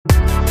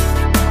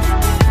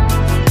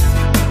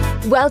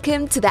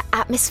Welcome to the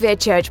Atmosphere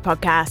Church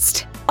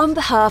podcast. On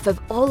behalf of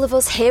all of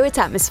us here at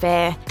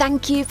Atmosphere,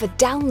 thank you for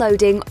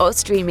downloading or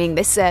streaming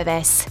this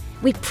service.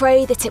 We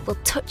pray that it will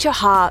touch your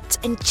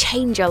heart and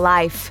change your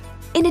life.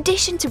 In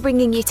addition to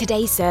bringing you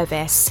today's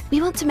service,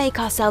 we want to make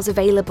ourselves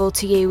available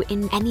to you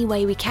in any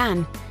way we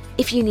can.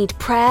 If you need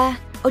prayer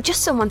or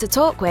just someone to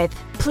talk with,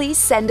 please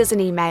send us an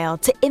email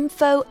to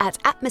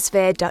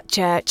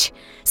info@atmosphere.church.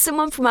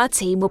 Someone from our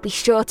team will be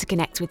sure to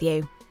connect with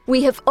you.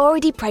 We have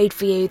already prayed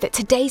for you that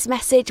today's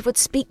message would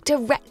speak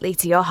directly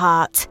to your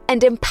heart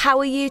and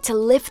empower you to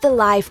live the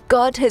life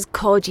God has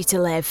called you to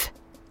live.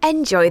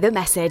 Enjoy the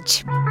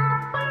message.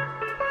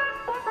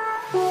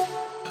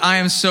 I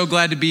am so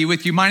glad to be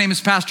with you. My name is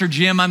Pastor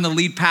Jim. I'm the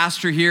lead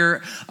pastor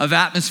here of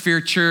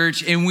Atmosphere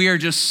Church, and we are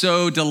just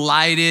so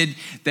delighted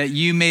that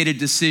you made a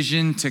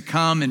decision to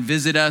come and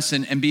visit us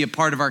and be a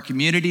part of our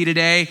community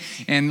today.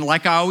 And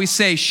like I always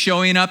say,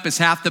 showing up is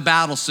half the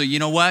battle. So you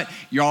know what?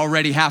 You're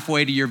already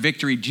halfway to your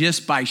victory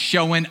just by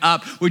showing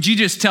up. Would you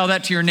just tell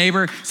that to your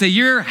neighbor? Say,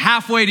 you're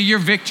halfway to your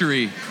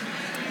victory.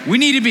 We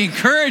need to be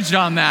encouraged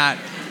on that.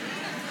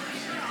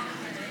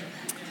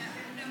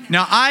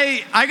 Now,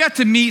 I got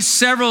to meet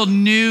several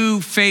new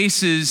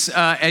faces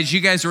as you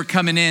guys were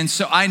coming in,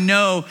 so I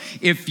know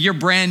if you're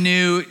brand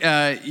new,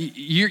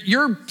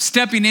 you're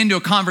stepping into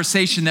a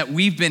conversation that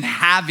we've been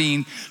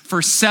having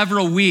for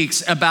several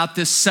weeks about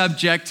this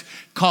subject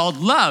called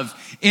love.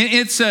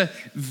 It's a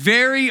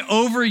very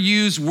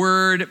overused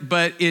word,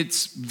 but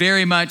it's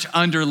very much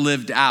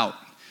underlived out.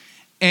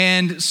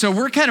 And so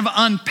we're kind of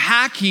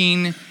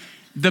unpacking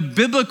the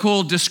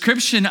biblical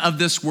description of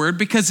this word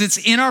because it's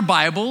in our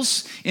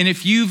Bibles. And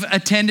if you've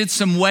attended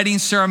some wedding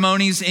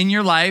ceremonies in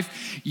your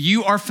life,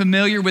 you are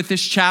familiar with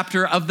this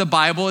chapter of the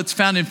Bible. It's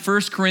found in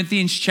 1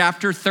 Corinthians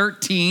chapter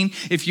 13.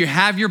 If you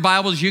have your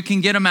Bibles, you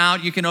can get them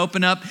out. You can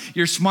open up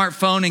your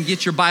smartphone and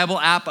get your Bible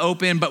app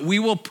open. But we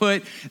will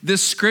put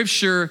this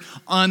scripture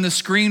on the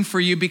screen for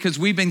you because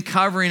we've been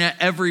covering it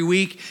every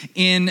week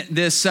in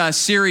this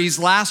series.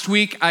 Last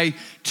week, I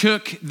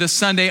took the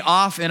Sunday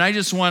off and I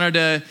just wanted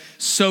to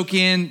soak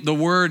in the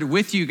word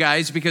with you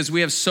guys because we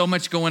have so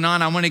much going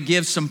on. I want to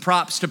give some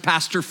props to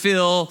Pastor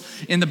Phil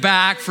in the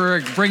back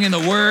for bringing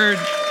the word.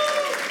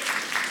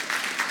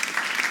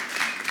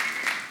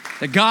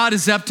 That God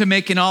is up to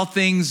making all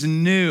things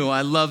new.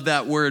 I love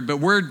that word. But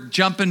we're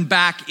jumping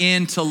back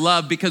into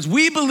love because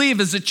we believe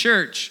as a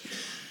church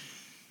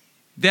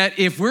that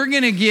if we're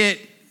going to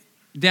get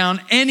down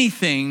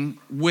anything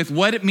with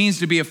what it means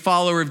to be a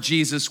follower of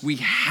Jesus, we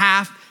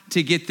have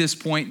to get this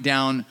point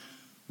down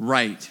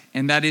right,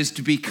 and that is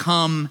to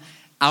become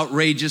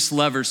outrageous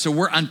lovers. So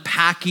we're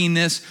unpacking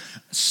this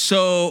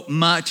so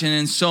much and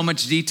in so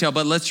much detail,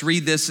 but let's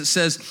read this. It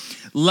says,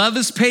 love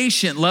is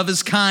patient, love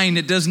is kind,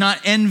 it does not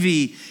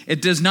envy,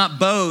 it does not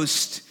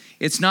boast,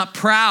 it's not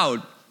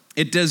proud,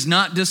 it does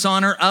not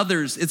dishonor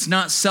others, it's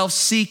not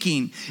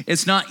self-seeking,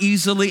 it's not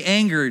easily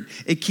angered,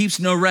 it keeps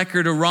no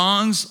record of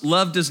wrongs,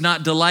 love does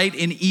not delight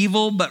in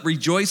evil, but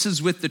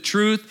rejoices with the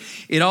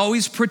truth, it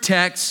always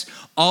protects,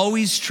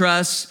 always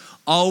trusts,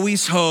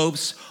 always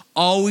hopes,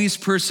 always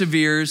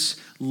perseveres.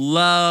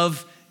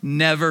 Love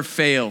never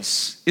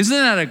fails. Isn't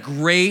that a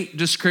great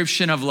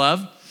description of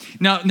love?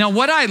 Now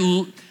what I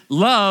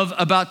love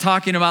about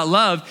talking about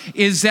love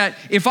is that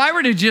if I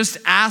were to just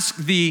ask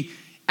the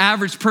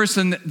average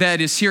person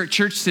that is here at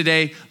church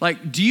today,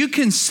 like, do you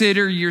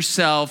consider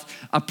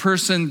yourself a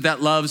person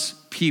that loves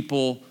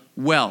people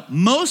well?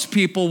 Most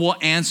people will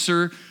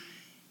answer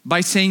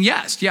by saying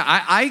yes. Yeah,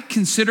 I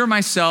consider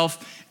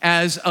myself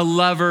as a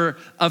lover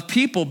of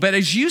people. But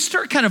as you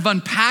start kind of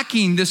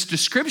unpacking this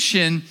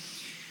description,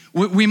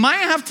 we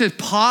might have to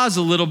pause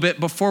a little bit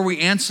before we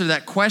answer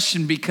that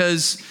question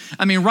because,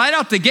 right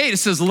out the gate, it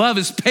says love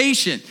is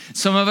patient.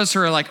 Some of us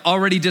are like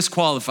already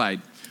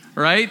disqualified,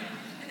 right?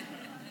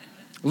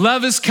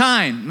 Love is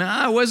kind.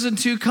 I wasn't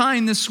too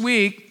kind this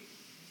week.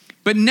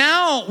 But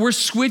now we're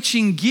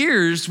switching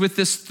gears with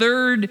this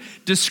third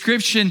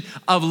description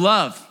of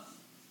love.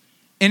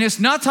 And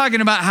it's not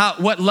talking about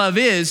what love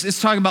is,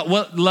 it's talking about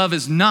what love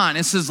is not.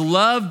 It says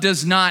love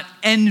does not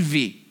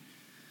envy.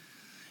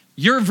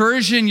 Your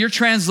version, your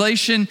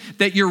translation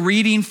that you're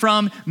reading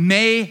from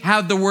may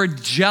have the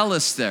word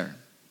jealous there.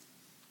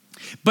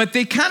 But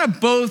they kind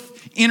of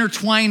both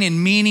intertwine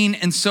in meaning,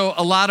 and so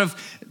a lot of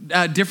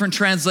different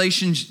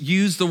translations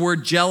use the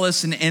word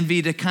jealous and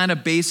envy to kind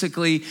of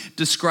basically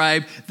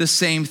describe the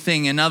same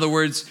thing. In other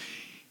words,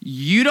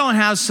 you don't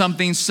have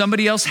something,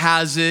 somebody else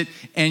has it,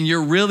 and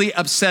you're really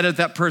upset at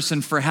that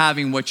person for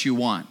having what you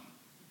want.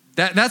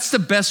 That's the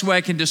best way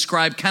I can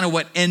describe kind of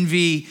what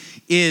envy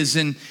is.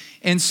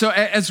 And so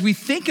as we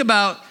think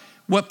about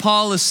what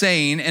Paul is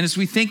saying, and as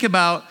we think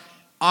about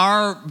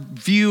our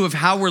view of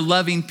how we're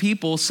loving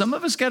people, some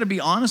of us got to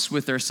be honest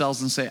with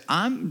ourselves and say,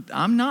 I'm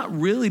not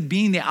really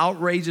being the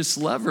outrageous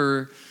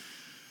lover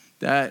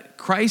that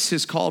Christ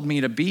has called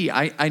me to be.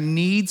 I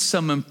need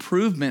some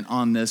improvement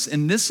on this.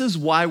 And this is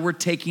why we're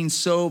taking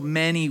so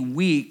many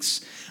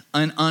weeks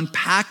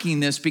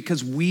unpacking this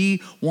because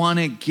we want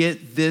to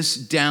get this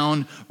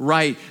down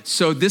right.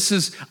 So this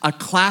is a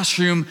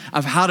classroom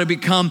of how to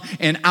become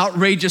an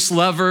outrageous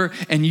lover,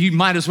 and you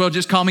might as well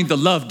just call me the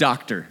love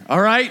doctor,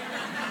 all right?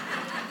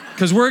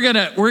 Because we're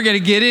gonna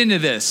get into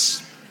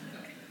this.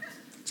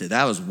 See,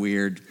 that was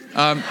weird.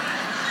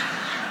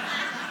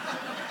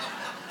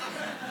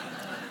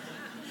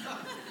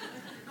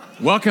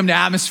 Welcome to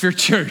Atmosphere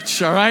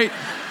Church, all right?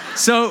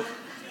 So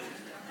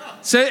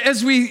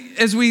as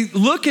we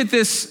look at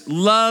this,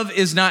 love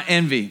is not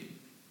envy.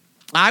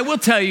 I will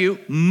tell you,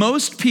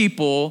 most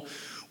people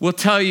will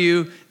tell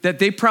you that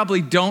they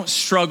probably don't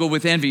struggle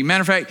with envy.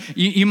 Matter of fact,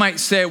 you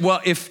might say,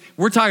 well, if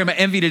we're talking about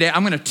envy today,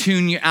 I'm gonna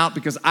tune you out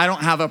because I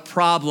don't have a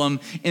problem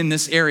in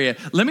this area.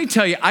 Let me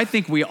tell you, I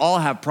think we all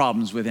have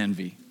problems with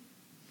envy.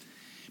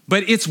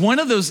 But it's one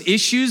of those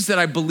issues that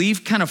I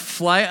believe kind of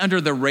fly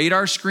under the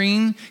radar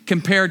screen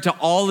compared to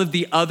all of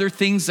the other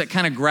things that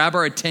kind of grab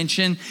our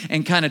attention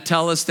and kind of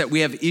tell us that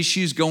we have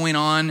issues going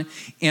on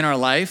in our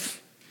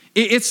life.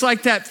 It's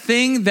like that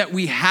thing that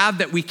we have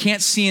that we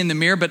can't see in the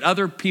mirror, but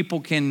other people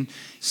can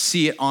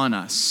see it on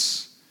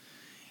us.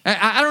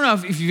 I don't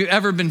know if you've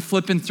ever been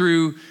flipping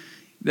through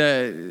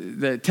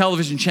the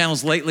television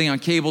channels lately on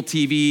cable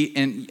TV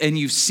and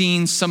you've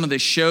seen some of the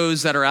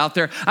shows that are out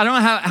there. I don't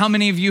know how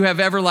many of you have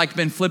ever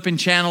been flipping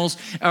channels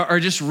or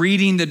just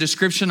reading the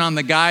description on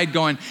the guide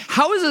going,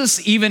 how is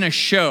this even a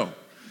show?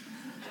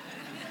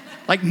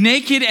 Like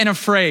Naked and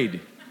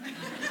Afraid.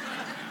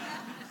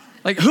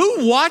 Like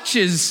who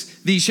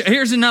watches these shows?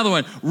 Here's another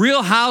one.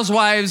 Real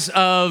Housewives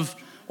of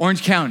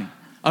Orange County,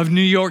 of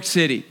New York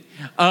City,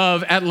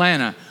 of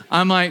Atlanta.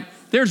 I'm like,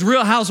 there's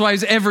Real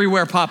Housewives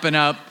everywhere popping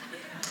up.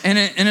 And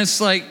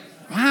it's like,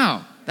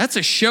 wow, that's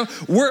a show.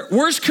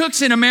 Worst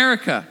cooks in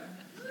America.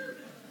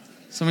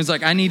 Someone's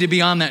like, I need to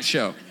be on that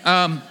show.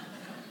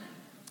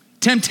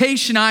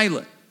 Temptation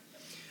Island.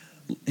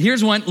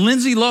 Here's one,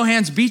 Lindsay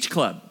Lohan's Beach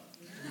Club.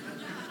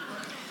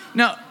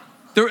 Now,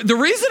 the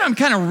reason I'm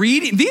kind of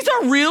reading, these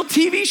are real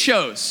TV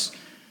shows.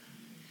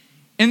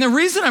 And the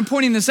reason I'm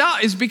pointing this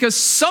out is because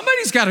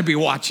somebody's got to be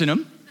watching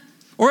them.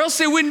 Or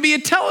else it wouldn't be a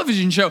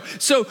television show.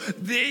 So,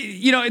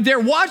 they're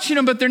watching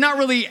them, but they're not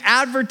really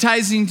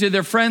advertising to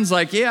their friends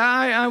like, yeah,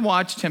 I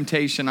watched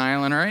Temptation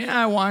Island, or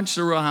yeah, I watched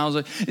The Real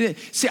Housewives.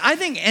 See, I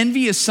think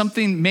envy is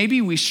something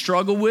maybe we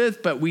struggle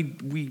with, but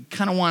we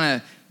kind of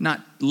want to not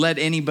let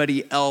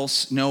anybody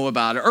else know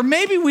about it. Or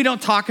maybe we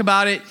don't talk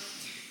about it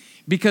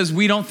because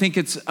we don't think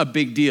it's a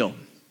big deal.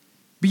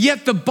 But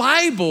yet the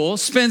Bible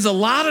spends a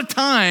lot of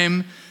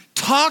time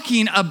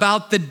talking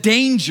about the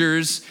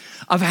dangers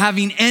of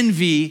having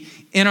envy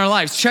in our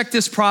lives. Check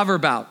this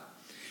proverb out.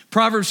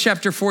 Proverbs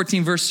chapter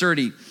 14, verse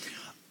 30.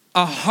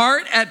 A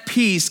heart at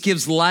peace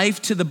gives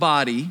life to the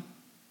body,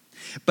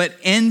 but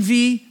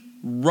envy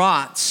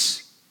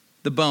rots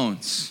the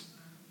bones.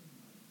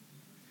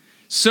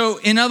 So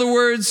in other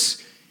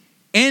words,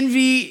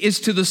 envy is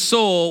to the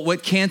soul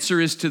what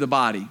cancer is to the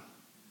body.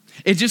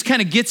 It just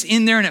kind of gets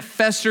in there and it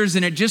festers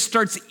and it just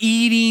starts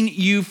eating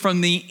you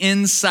from the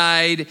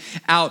inside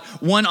out.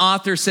 One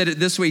author said it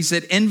this way. He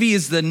said, envy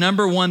is the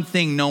number one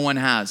thing no one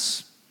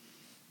has,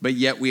 but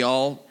yet we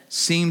all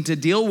seem to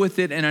deal with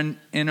it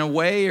in a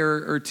way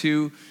or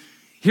two.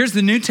 Here's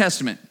the New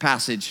Testament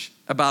passage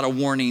about a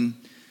warning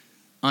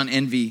on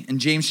envy. In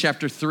James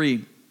chapter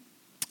 3,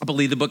 I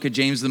believe the book of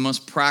James is the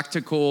most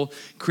practical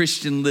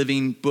Christian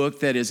living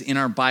book that is in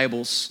our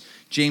Bibles.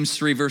 James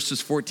 3, verses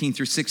 14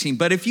 through 16.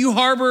 But if you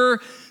harbor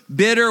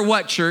bitter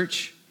what,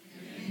 church?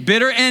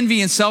 Bitter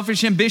envy and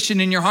selfish ambition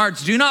in your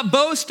hearts, do not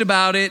boast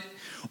about it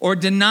or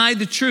deny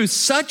the truth.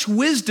 Such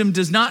wisdom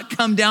does not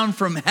come down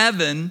from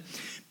heaven,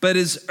 but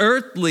is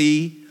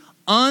earthly,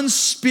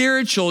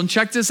 unspiritual, and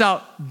check this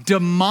out,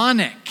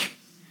 demonic.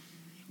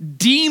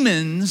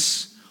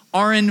 Demons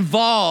are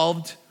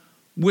involved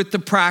with the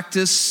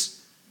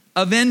practice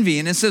of envy.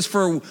 And it says,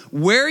 for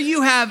where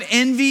you have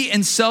envy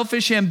and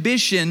selfish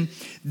ambition,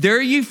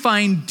 there you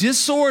find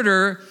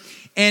disorder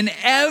and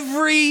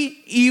every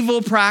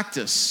evil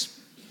practice.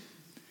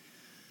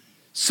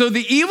 So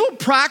the evil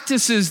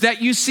practices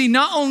that you see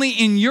not only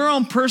in your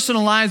own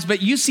personal lives,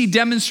 but you see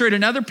demonstrated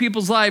in other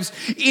people's lives,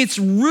 it's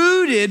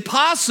rooted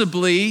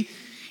possibly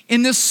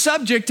in the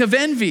subject of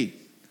envy.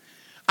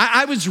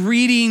 I was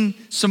reading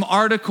some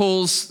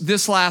articles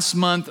this last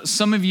month.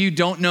 Some of you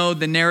don't know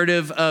the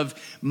narrative of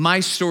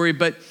my story,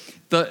 but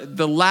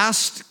the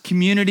last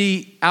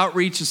community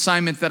outreach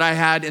assignment that I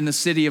had in the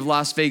city of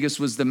Las Vegas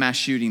was the mass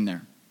shooting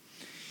there.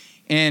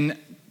 And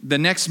the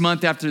next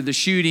month after the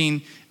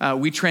shooting,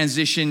 we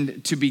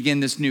transitioned to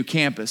begin this new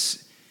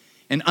campus.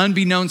 And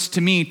unbeknownst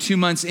to me, 2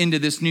 months into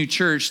this new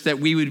church, that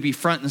we would be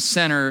front and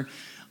center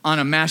on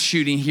a mass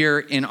shooting here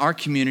in our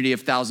community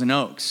of Thousand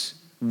Oaks,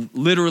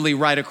 literally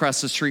right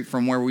across the street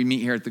from where we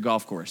meet here at the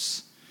golf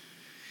course.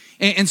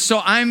 And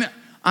so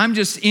I'm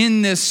just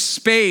in this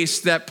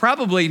space that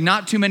probably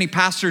not too many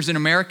pastors in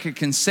America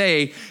can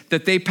say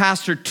that they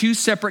pastor two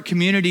separate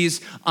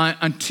communities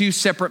on two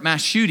separate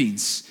mass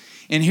shootings.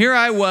 And here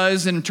I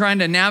was and trying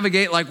to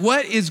navigate like,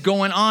 what is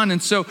going on?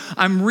 And so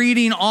I'm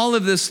reading all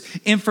of this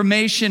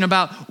information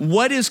about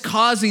what is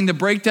causing the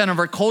breakdown of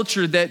our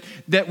culture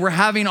that we're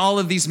having all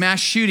of these mass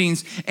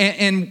shootings.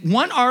 And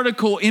one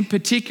article in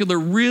particular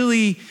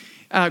really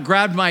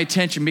grabbed my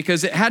attention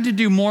because it had to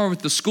do more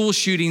with the school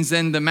shootings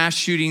than the mass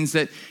shootings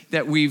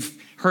that we've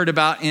heard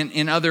about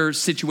in other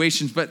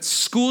situations, but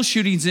school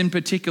shootings in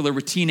particular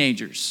with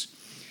teenagers.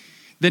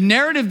 The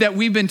narrative that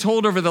we've been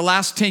told over the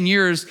last 10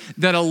 years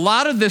that a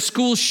lot of the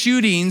school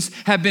shootings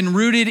have been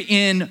rooted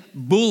in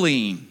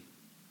bullying.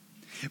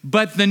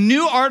 But the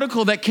new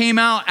article that came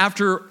out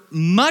after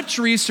much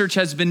research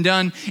has been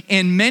done,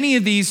 and many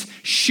of these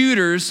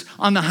shooters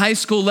on the high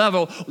school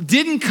level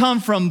didn't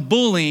come from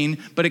bullying,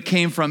 but it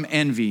came from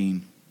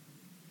envying.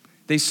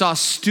 They saw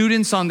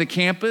students on the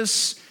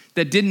campus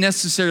that didn't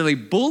necessarily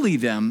bully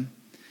them,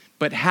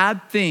 but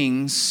had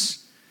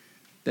things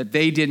that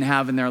they didn't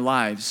have in their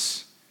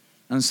lives.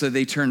 And so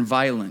they turned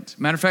violent.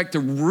 Matter of fact,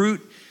 the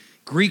root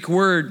Greek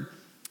word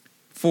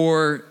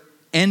for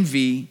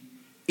envy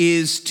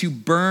is to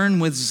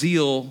burn with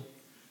zeal,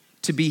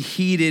 to be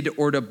heated,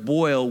 or to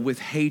boil with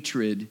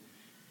hatred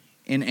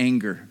and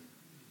anger.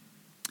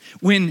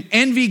 When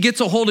envy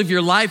gets a hold of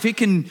your life, it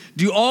can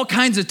do all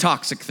kinds of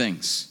toxic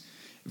things.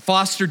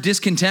 Foster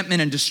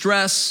discontentment and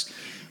distress,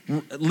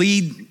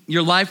 lead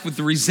your life with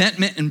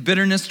resentment and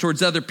bitterness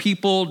towards other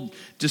people,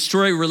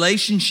 destroy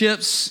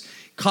relationships,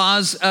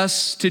 cause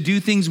us to do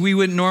things we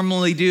wouldn't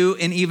normally do,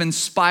 and even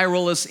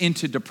spiral us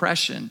into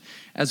depression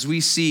as we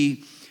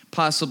see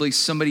possibly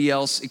somebody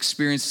else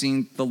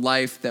experiencing the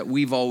life that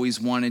we've always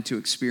wanted to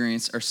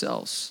experience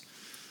ourselves.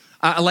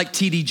 I like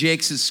T.D.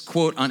 Jakes'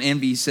 quote on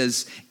envy. He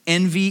says,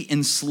 "Envy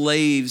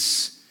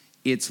enslaves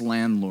its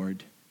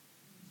landlord."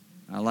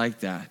 I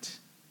like that.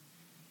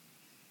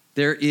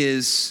 There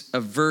is a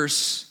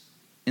verse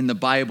in the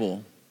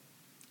Bible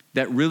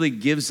that really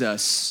gives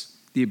us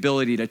the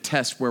ability to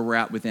test where we're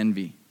at with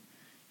envy.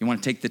 You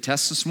want to take the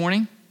test this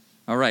morning?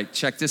 All right,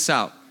 check this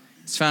out.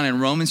 It's found in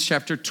Romans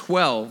chapter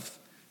 12,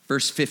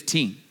 verse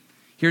 15.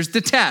 Here's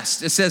the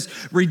test. It says,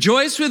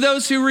 "Rejoice with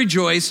those who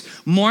rejoice,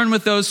 mourn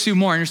with those who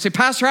mourn." You say,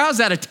 "Pastor, how is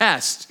that a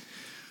test?"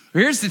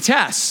 Well, here's the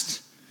test.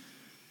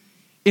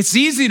 It's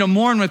easy to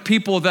mourn with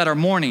people that are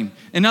mourning.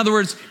 In other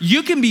words,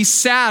 you can be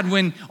sad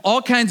when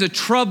all kinds of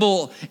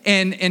trouble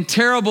and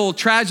terrible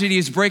tragedy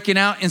is breaking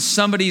out in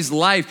somebody's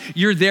life.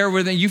 You're there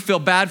with them. You feel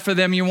bad for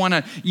them. You want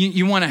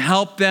to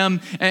help them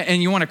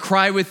and you want to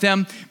cry with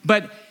them.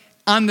 But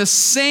on the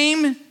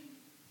same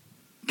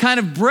kind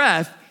of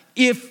breath,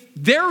 if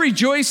they're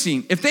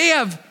rejoicing, if they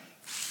have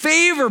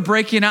favor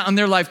breaking out in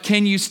their life,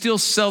 can you still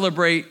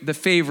celebrate the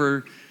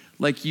favor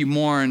like you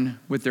mourn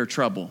with their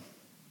trouble?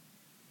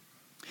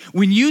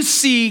 When you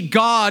see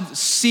God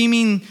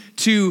seeming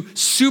to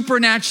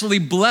supernaturally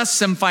bless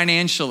them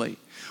financially,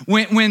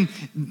 when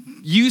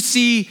you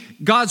see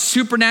God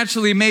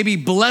supernaturally maybe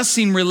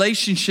blessing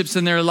relationships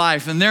in their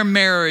life and their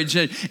marriage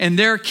and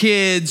their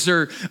kids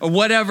or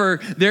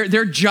whatever,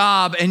 their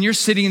job, and you're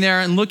sitting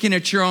there and looking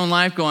at your own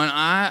life going,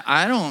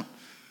 I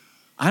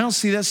don't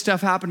see that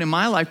stuff happen in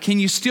my life. Can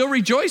you still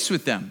rejoice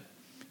with them?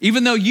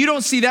 Even though you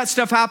don't see that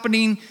stuff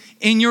happening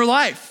in your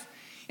life.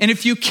 And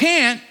if you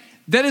can't,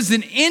 that is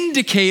an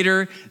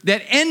indicator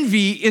that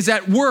envy is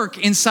at work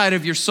inside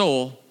of your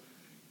soul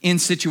in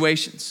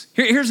situations.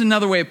 Here's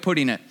another way of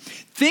putting it.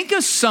 Think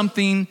of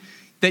something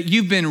that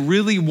you've been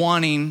really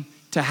wanting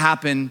to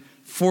happen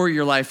for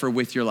your life or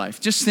with your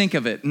life. Just think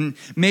of it. And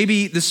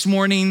maybe this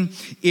morning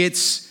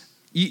it's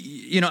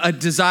a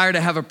desire to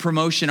have a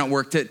promotion at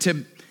work,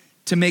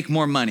 to make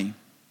more money.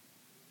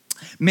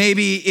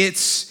 Maybe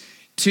it's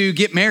to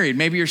get married.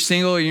 Maybe you're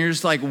single and you're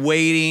just like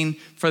waiting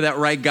for that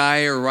right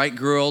guy or right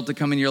girl to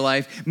come in your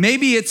life.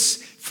 Maybe it's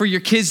for your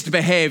kids to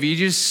behave. You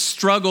just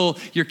struggle.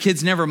 Your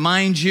kids never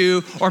mind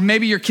you. Or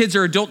maybe your kids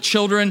are adult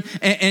children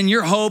and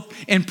your hope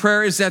and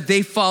prayer is that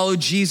they follow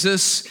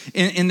Jesus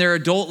in their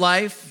adult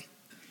life.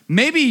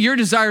 Maybe your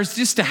desire is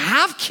just to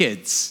have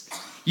kids.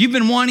 You've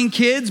been wanting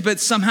kids, but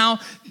somehow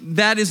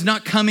that is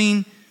not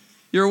coming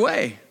your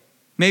way.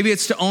 Maybe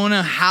it's to own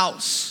a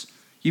house.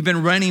 You've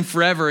been renting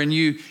forever and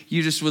you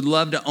just would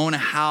love to own a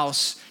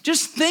house.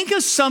 Just think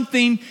of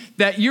something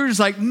that you're just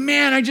like,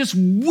 man, I just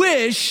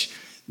wish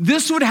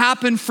this would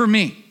happen for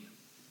me.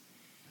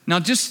 Now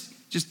just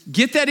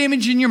get that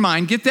image in your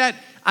mind, get that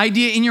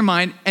idea in your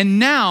mind. And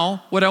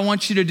now what I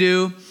want you to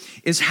do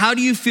is, how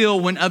do you feel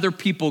when other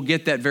people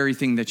get that very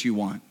thing that you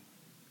want?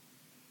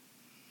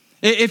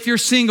 If you're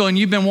single and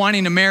you've been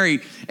wanting to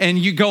marry and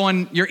you go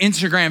on your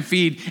Instagram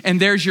feed and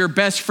there's your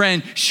best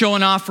friend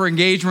showing off her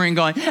engagement and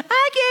going, "I'm getting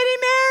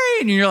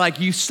married," and you're like,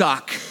 "You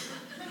suck."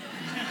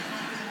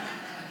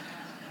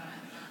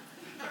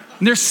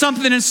 And there's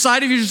something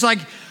inside of you just like,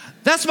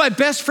 That's my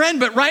best friend,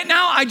 but right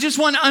now I just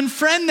want to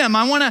unfriend them.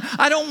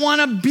 I don't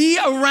want to be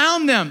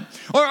around them.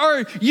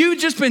 Or you've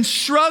just been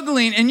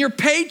struggling and you're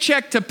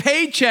paycheck to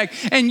paycheck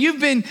and you've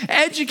been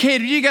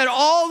educated. You got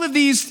all of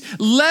these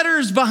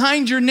letters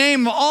behind your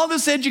name, all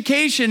this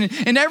education,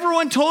 and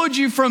everyone told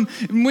you from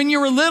when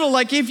you were little,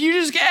 like if you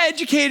just get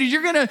educated,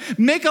 you're going to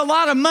make a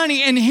lot of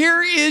money. And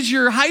here is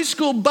your high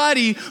school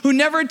buddy who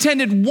never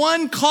attended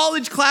one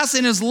college class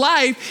in his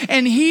life,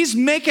 and he's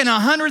making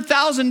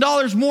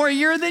 $100,000 more a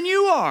year than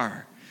you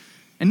are.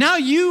 And now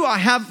you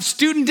have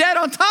student debt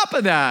on top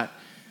of that.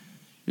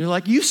 You're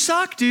like, you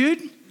suck,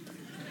 dude.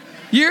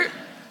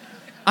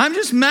 I'm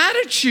just mad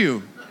at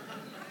you.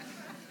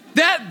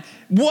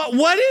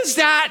 What is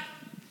that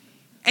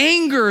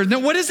anger?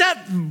 What is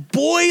that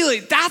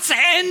boiling? That's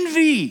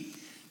envy.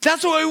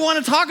 That's what we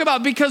want to talk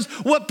about, because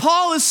what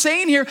Paul is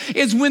saying here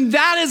is when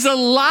that is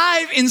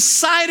alive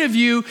inside of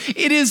you,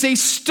 it is a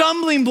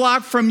stumbling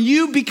block from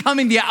you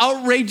becoming the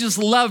outrageous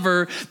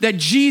lover that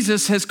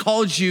Jesus has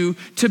called you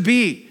to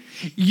be.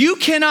 You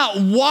cannot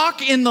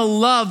walk in the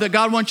love that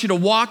God wants you to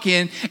walk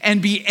in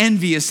and be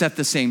envious at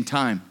the same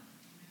time.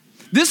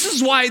 This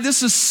is why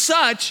this is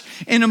such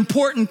an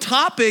important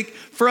topic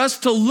for us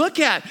to look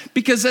at,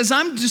 because as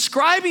I'm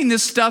describing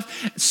this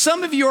stuff,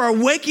 some of you are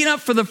waking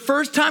up for the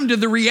first time to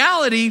the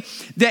reality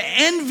that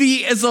envy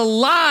is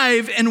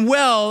alive and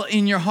well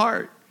in your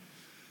heart.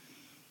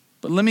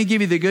 But let me give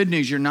you the good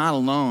news. You're not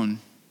alone,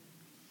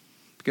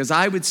 because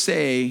I would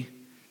say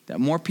that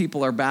more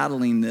people are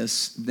battling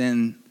this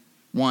than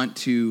want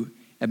to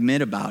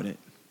admit about it.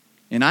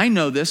 And I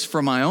know this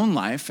from my own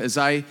life, as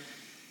I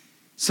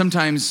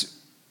sometimes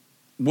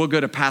will go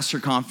to pastor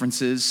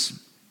conferences,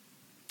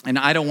 and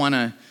I don't want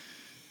to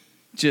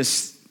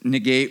just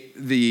negate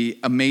the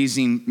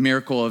amazing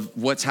miracle of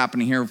what's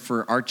happening here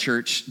for our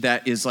church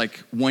that is like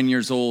 1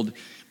 year old.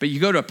 But you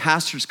go to a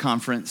pastor's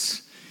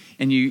conference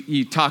and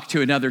you talk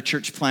to another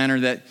church planner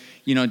that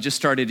just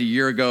started a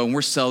year ago, and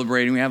we're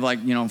celebrating. We have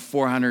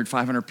 400,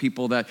 500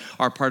 people that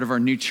are part of our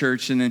new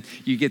church. And then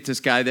you get this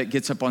guy that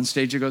gets up on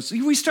stage and goes,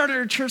 we started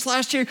our church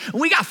last year and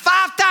we got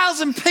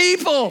 5,000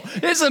 people.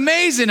 It's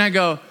amazing. I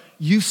go,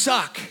 you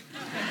suck.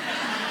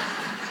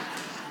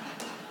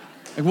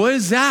 Like, what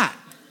is that?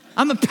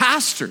 I'm a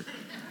pastor.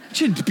 I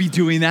shouldn't be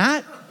doing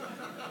that.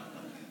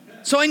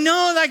 So I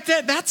know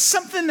that's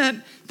something that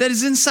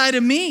is inside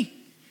of me.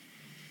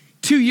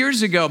 2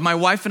 years ago, my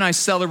wife and I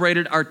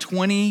celebrated our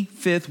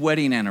 25th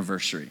wedding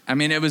anniversary. I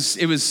mean, it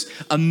was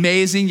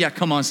amazing. Yeah,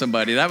 come on,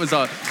 somebody. That was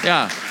all,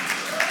 yeah.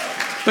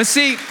 But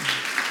see,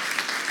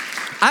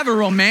 I have a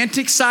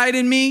romantic side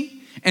in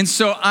me. And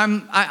so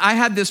I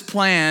had this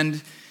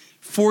planned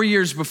 4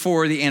 years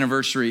before the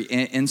anniversary.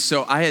 And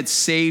so I had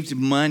saved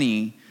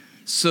money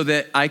so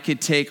that I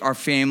could take our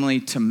family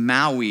to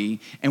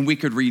Maui and we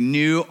could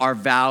renew our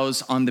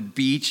vows on the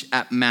beach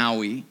at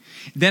Maui.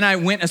 Then I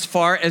went as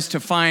far as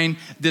to find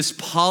this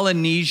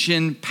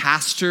Polynesian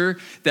pastor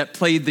that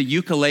played the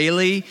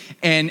ukulele,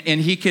 and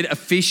he could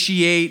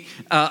officiate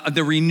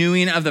the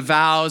renewing of the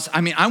vows. I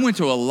mean, I went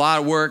to a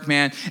lot of work,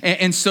 man.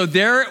 And so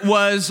there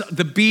was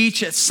the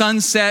beach at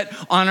sunset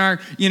on our,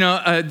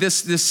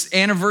 this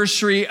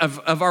anniversary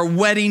of our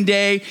wedding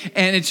day.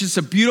 And it's just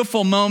a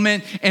beautiful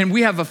moment. And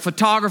we have a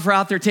photographer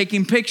out there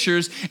taking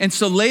pictures. And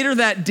so later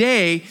that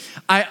day,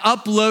 I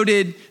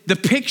uploaded the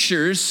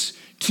pictures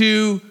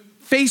to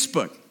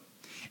Facebook,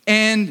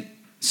 and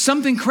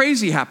something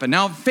crazy happened.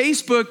 Now,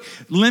 Facebook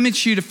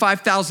limits you to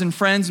 5,000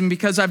 friends, and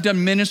because I've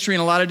done ministry in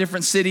a lot of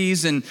different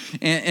cities and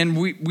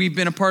we've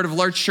been a part of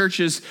large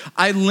churches,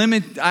 I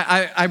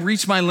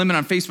reached my limit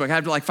on Facebook. I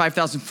have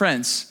 5,000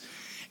 friends.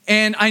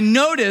 And I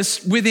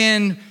noticed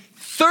within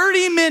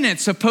 30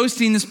 minutes of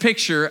posting this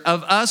picture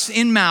of us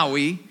in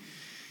Maui,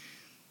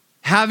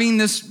 having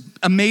this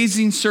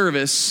amazing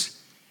service,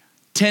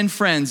 10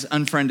 friends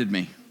unfriended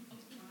me.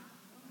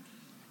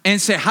 And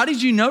say, how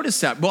did you notice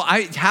that? Well,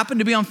 I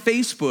happened to be on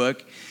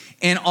Facebook,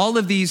 and all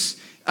of these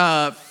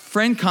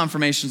friend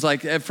confirmations,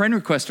 like friend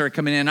requests started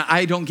coming in.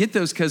 I don't get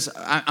those because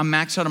I'm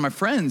maxed out on my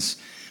friends.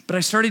 But I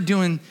started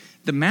doing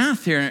the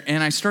math here,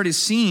 and I started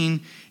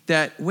seeing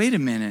that, wait a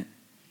minute,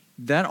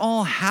 that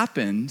all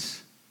happened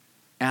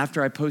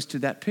after I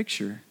posted that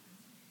picture.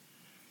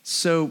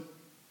 So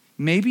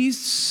maybe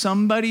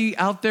somebody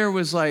out there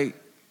was like,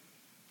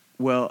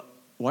 well,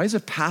 why is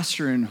a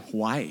pastor in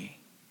Hawaii?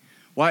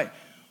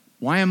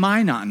 Why am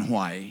I not in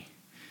Hawaii?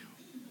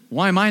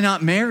 Why am I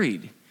not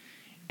married?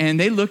 And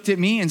they looked at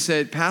me and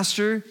said,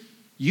 Pastor,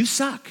 you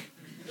suck.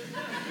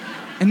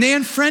 And they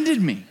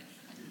unfriended me.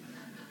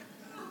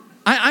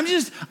 I'm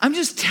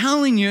just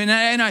telling you,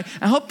 and I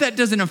hope that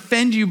doesn't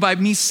offend you by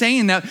me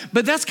saying that,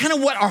 but that's kind of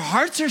what our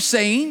hearts are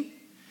saying.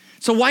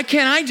 So why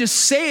can't I just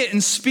say it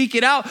and speak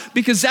it out?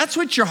 Because that's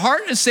what your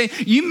heart is saying.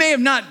 You may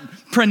have not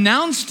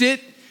pronounced it,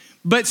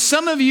 But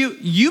some of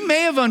you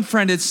may have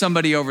unfriended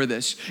somebody over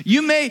this.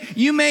 You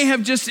may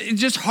have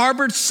just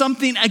harbored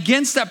something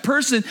against that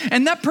person,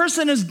 and that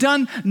person has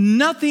done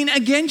nothing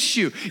against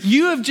you.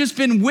 You have just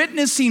been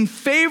witnessing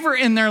favor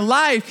in their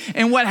life.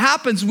 And what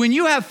happens when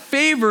you have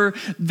favor,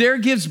 there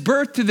gives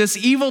birth to this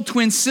evil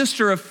twin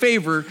sister of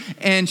favor,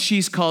 and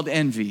she's called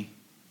envy.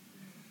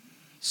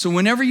 So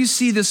whenever you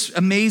see this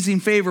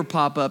amazing favor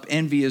pop up,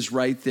 envy is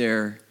right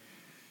there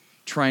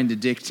trying to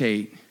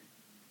dictate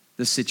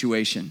the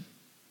situation.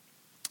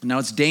 Now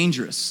it's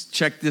dangerous.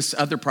 Check this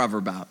other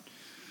proverb out.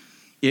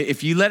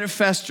 If you let it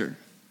fester,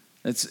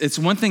 it's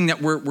one thing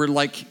that we're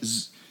like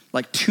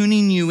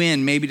tuning you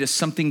in maybe to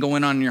something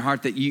going on in your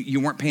heart that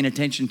you weren't paying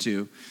attention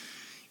to.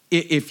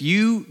 If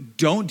you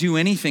don't do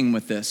anything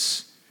with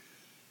this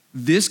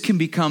can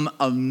become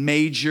a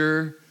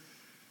major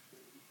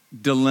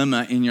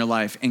dilemma in your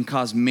life and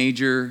cause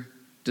major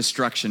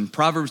destruction.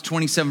 Proverbs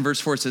 27 verse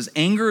 4 says,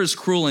 anger is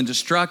cruel and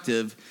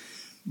destructive,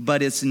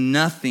 but it's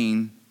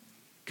nothing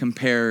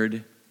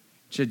compared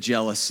to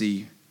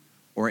jealousy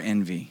or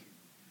envy.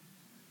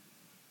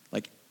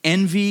 Like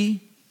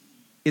envy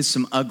is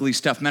some ugly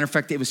stuff. Matter of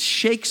fact, it was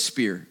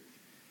Shakespeare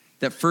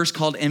that first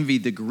called envy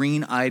the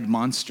green-eyed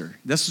monster.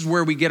 This is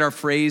where we get our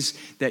phrase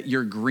that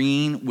you're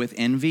green with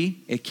envy.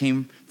 It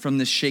came from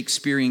this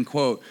Shakespearean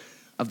quote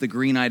of the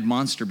green-eyed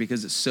monster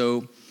because it's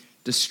so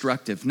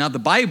destructive. Now the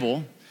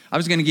Bible, I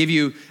was going to give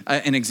you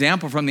an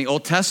example from the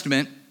Old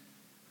Testament,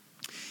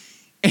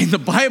 and the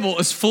Bible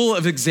is full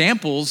of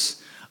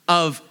examples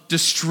of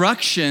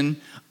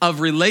destruction of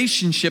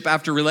relationship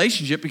after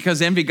relationship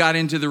because envy got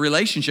into the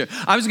relationship.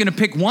 I was going to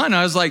pick one.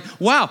 I was like,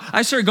 wow,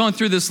 I started going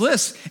through this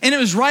list and it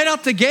was right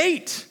out the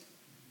gate.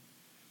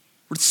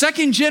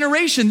 Second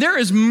generation, there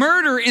is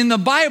murder in the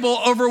Bible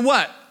over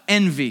what?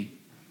 Envy.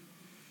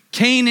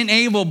 Cain and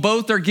Abel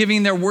both are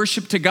giving their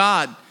worship to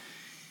God.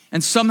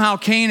 And somehow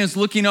Cain is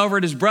looking over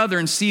at his brother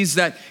and sees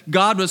that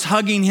God was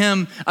hugging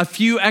him a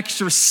few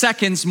extra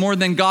seconds more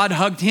than God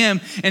hugged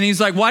him. And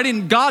he's like, why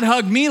didn't God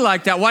hug me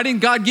like that? Why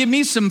didn't God give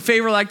me some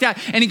favor like that?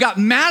 And he got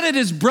mad at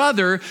his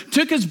brother,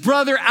 took his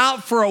brother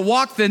out for a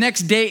walk the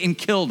next day and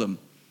killed him.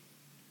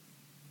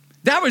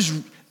 That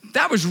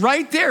was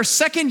right there.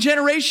 Second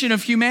generation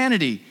of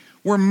humanity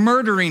were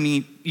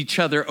murdering each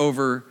other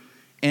over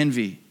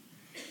envy.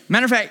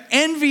 Matter of fact,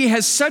 envy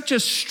has such a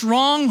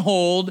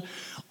stronghold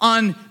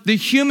on the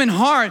human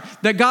heart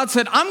that God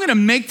said, I'm going to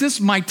make this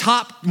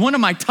one of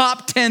my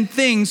top 10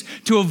 things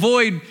to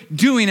avoid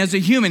doing as a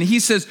human. He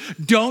says,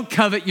 don't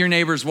covet your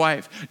neighbor's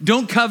wife.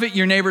 Don't covet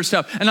your neighbor's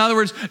stuff. In other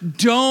words,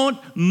 don't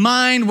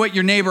mind what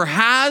your neighbor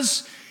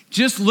has.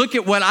 Just look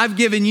at what I've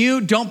given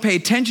you. Don't pay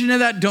attention to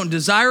that. Don't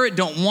desire it.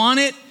 Don't want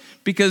it.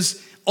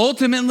 Because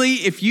ultimately,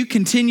 if you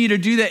continue to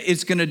do that,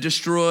 it's going to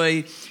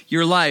destroy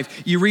your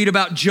life. You read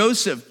about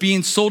Joseph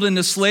being sold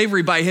into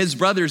slavery by his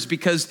brothers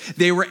because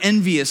they were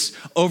envious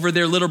over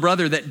their little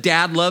brother, that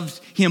dad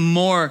loved him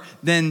more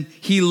than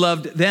he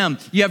loved them.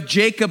 You have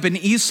Jacob and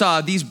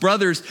Esau, these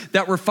brothers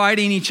that were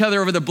fighting each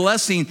other over the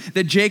blessing,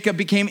 that Jacob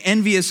became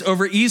envious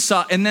over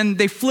Esau. And then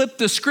they flipped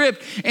the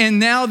script. And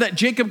now that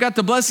Jacob got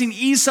the blessing,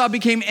 Esau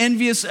became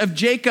envious of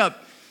Jacob.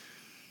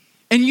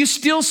 And you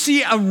still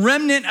see a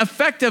remnant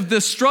effect of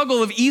the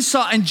struggle of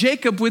Esau and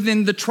Jacob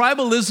within the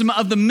tribalism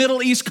of the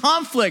Middle East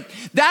conflict.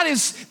 That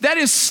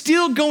is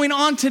still going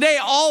on today,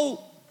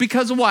 all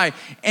because of why?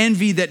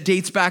 Envy that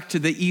dates back to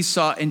the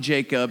Esau and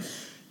Jacob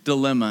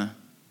dilemma.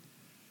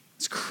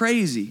 It's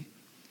crazy.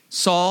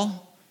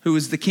 Saul, who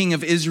was the king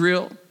of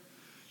Israel,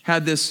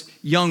 had this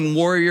young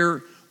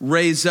warrior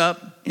raise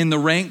up in the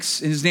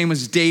ranks, and his name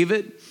was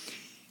David.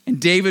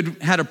 And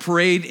David had a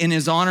parade in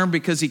his honor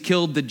because he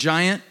killed the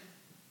giant.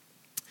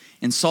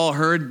 And Saul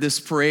heard this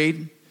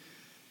parade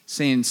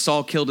saying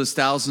Saul killed his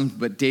thousands,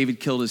 but David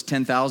killed his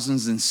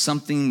 10,000s. And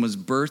something was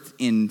birthed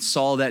in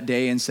Saul that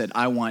day and said,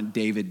 I want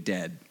David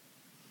dead.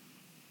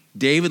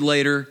 David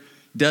later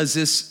does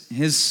this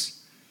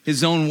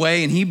his own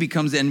way, and he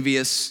becomes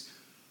envious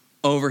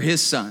over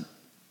his son.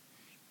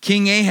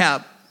 King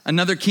Ahab,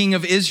 another king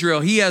of Israel,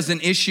 he has an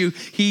issue.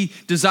 He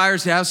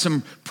desires to have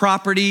some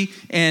property,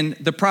 and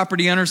the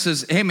property owner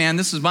says, hey man,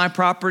 this is my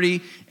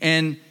property.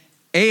 And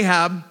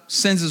Ahab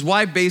sends his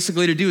wife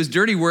basically to do his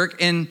dirty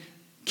work and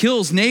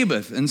kills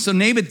Naboth. And so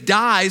Naboth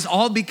dies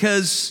all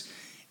because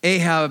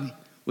Ahab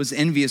was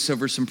envious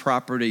over some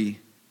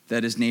property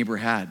that his neighbor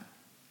had.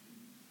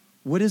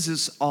 What does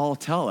this all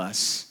tell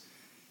us?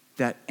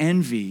 That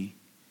envy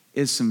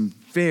is some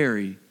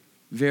very,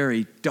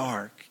 very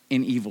dark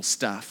and evil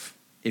stuff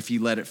if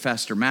you let it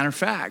fester. Matter of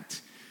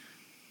fact,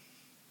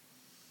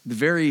 the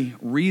very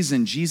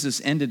reason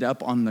Jesus ended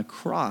up on the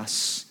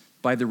cross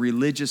by the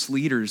religious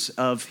leaders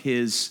of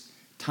his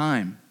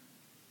time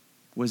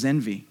was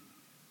envy.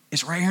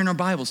 It's right here in our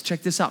Bibles.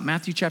 Check this out,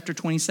 Matthew chapter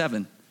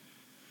 27.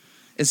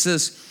 It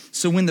says,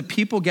 so when the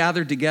people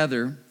gathered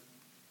together,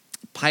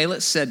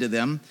 Pilate said to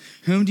them,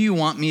 whom do you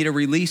want me to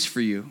release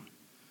for you?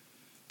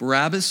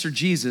 Barabbas or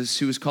Jesus,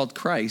 who is called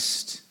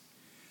Christ?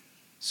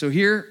 So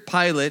here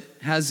Pilate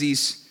has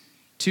these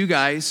two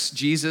guys,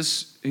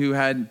 Jesus, who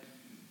had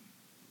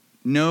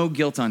no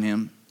guilt on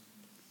him,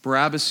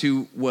 Barabbas,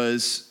 who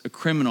was a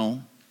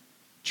criminal,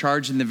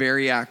 charged in the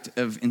very act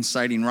of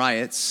inciting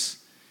riots.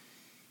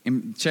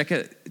 And check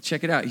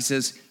it out. He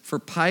says, for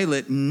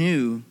Pilate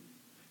knew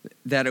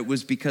that it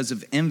was because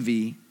of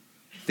envy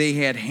they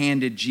had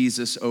handed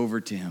Jesus over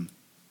to him.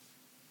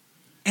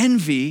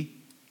 Envy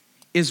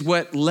is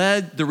what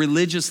led the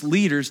religious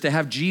leaders to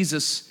have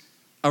Jesus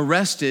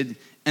arrested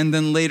and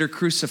then later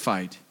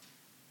crucified.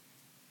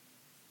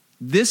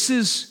 This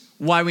is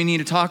why we need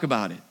to talk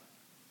about it.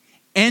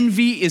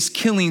 Envy is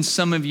killing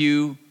some of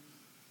you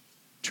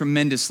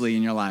tremendously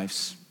in your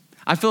lives.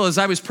 I feel as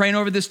I was praying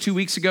over this 2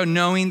 weeks ago,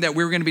 knowing that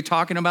we were going to be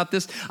talking about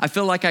this, I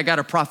feel like I got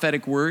a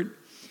prophetic word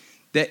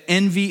that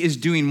envy is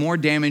doing more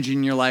damage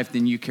in your life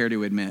than you care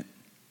to admit.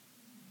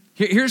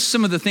 Here's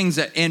some of the things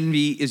that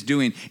envy is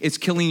doing. It's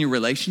killing your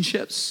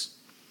relationships.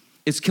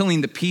 It's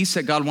killing the peace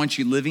that God wants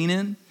you living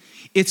in.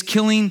 It's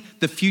killing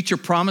the future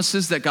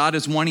promises that God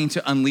is wanting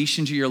to unleash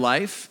into your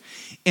life.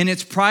 And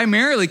it's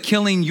primarily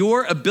killing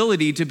your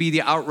ability to be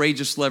the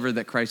outrageous lover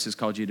that Christ has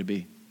called you to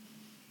be.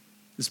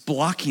 It's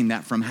blocking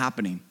that from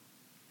happening.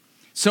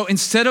 So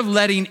instead of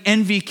letting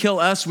envy kill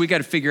us, we got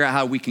to figure out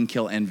how we can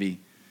kill envy.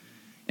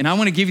 And I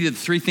want to give you the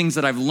 3 things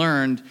that I've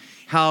learned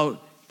how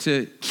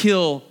to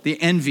kill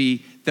the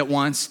envy that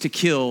wants to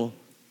kill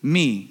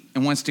me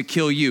and wants to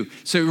kill you.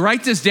 So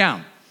write this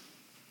down.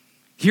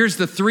 Here's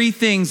the 3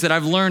 things that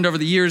I've learned over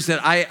the years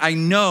that I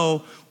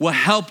know will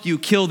help you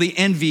kill the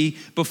envy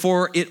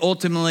before it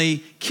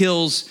ultimately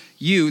kills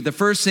you. The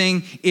first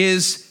thing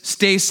is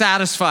stay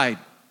satisfied.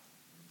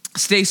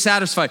 Stay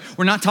satisfied.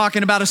 We're not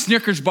talking about a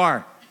Snickers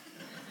bar.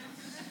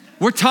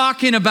 We're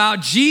talking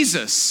about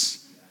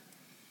Jesus.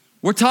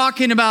 We're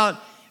talking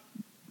about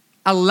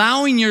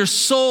allowing your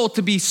soul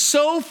to be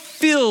so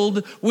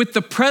filled with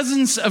the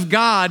presence of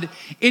God,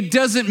 it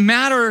doesn't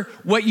matter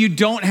what you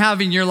don't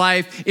have in your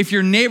life. If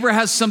your neighbor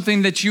has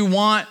something that you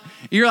want,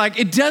 you're like,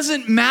 it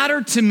doesn't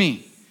matter to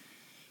me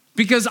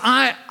because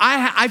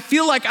I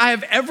feel like I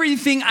have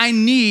everything I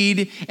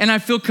need and I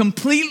feel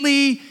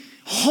completely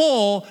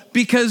whole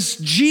because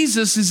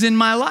Jesus is in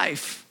my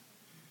life.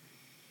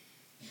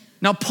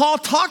 Now, Paul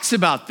talks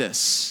about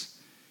this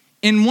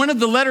in one of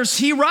the letters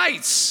he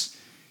writes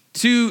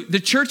to the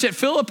church at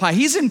Philippi.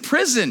 He's in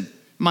prison,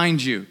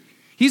 mind you.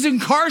 He's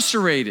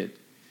incarcerated.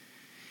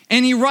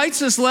 And he writes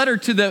this letter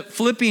to the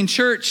Philippian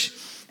church.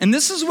 And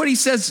this is what he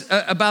says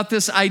about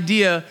this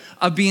idea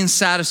of being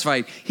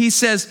satisfied. He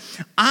says,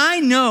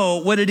 I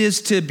know what it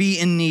is to be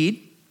in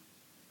need,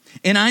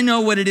 and I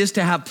know what it is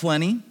to have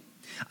plenty.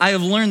 I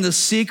have learned the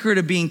secret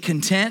of being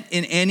content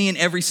in any and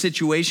every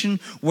situation,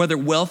 whether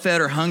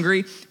well-fed or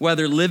hungry,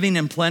 whether living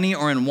in plenty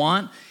or in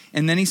want.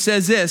 And then he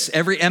says this,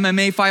 every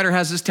MMA fighter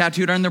has this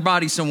tattooed on their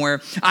body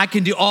somewhere. I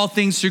can do all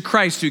things through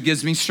Christ who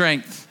gives me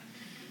strength.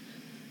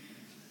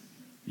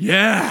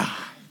 Yeah.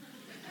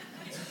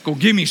 Go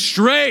give me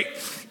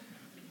strength.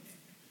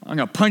 I'm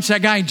going to punch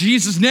that guy in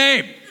Jesus'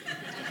 name.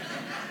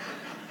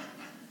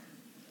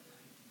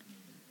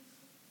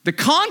 The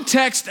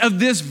context of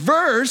this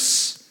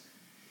verse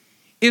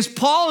is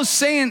Paul is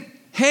saying,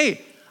 hey,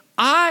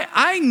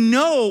 I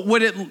know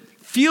what it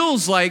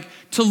feels like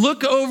to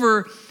look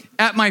over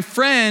at my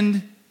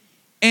friend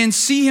and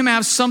see him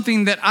have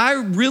something that I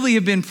really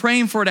have been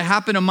praying for to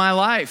happen in my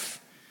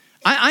life.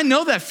 I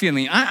know that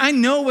feeling. I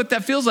know what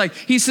that feels like.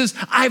 He says,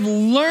 I've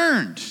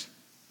learned.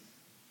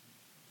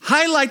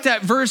 Highlight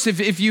that verse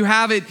if you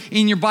have it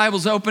in your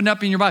Bibles, opened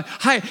up in your Bible.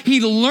 He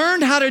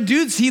learned how to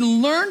do this. He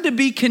learned to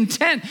be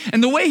content.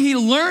 And the way he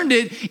learned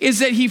it is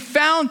that he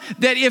found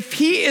that if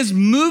he is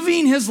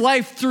moving his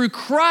life through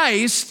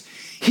Christ,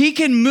 he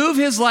can move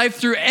his life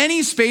through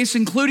any space,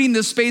 including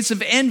the space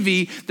of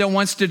envy that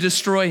wants to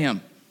destroy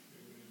him.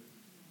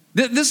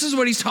 This is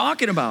what he's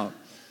talking about.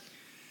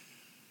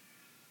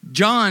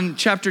 John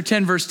chapter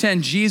 10, verse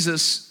 10,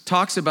 Jesus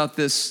talks about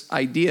this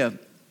idea.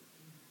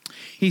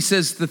 He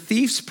says, the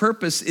thief's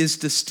purpose is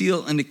to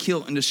steal and to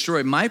kill and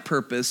destroy. My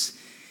purpose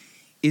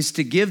is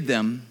to give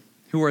them,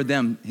 who are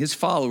them, his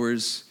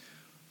followers,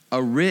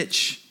 a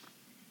rich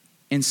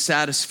and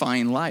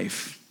satisfying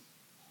life.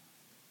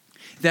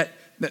 That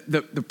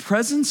the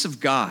presence of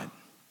God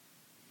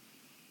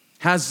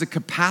has the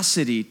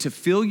capacity to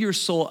fill your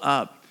soul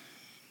up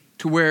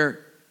to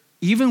where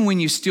even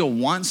when you still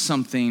want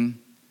something,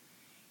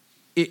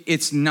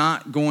 it's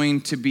not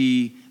going to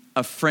be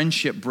a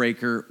friendship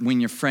breaker when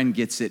your friend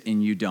gets it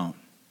and you don't.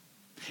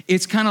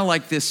 It's kind of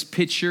like this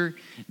picture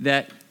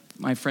that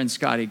my friend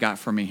Scotty got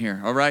for me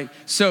here, all right?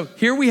 So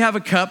here we have a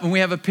cup and we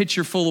have a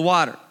pitcher full of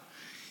water.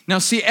 Now,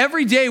 see,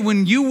 every day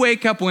when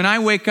I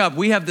wake up,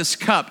 we have this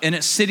cup and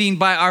it's sitting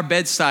by our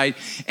bedside.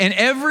 And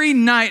every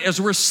night as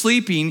we're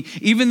sleeping,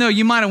 even though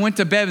you might have went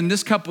to bed and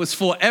this cup was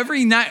full,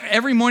 every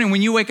morning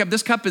when you wake up,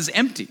 this cup is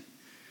empty.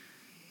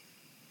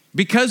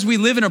 Because we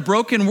live in a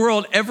broken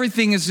world,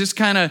 everything is just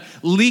kind of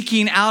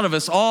leaking out of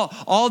us.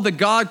 All the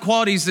God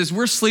qualities, as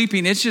we're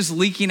sleeping, it's just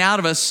leaking out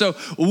of us. So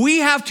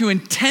we have to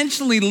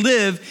intentionally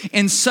live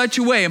in such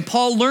a way. And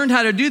Paul learned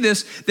how to do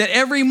this, that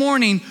every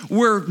morning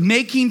we're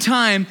making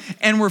time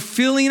and we're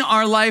filling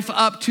our life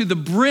up to the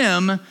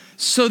brim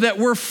so that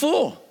we're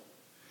full.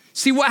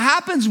 See, what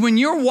happens when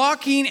you're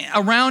walking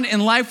around in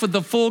life with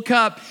the full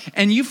cup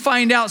and you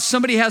find out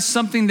somebody has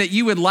something that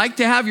you would like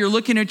to have, you're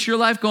looking at your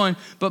life going,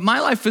 but my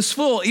life is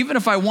full. Even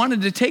if I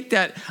wanted to take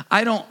that,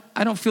 I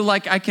don't feel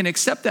like I can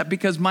accept that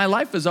because my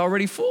life is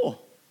already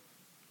full.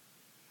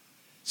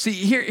 See,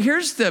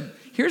 here's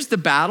the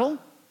battle.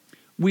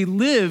 We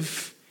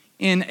live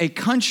in a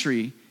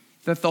country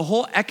that the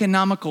whole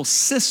economical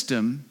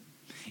system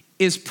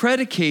is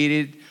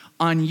predicated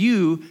on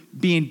you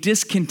being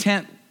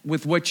discontent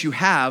with what you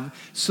have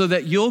so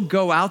that you'll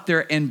go out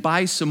there and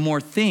buy some more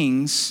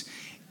things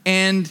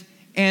and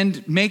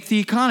make the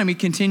economy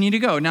continue to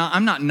go. Now,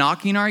 I'm not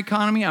knocking our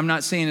economy. I'm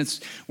not saying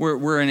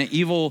we're in an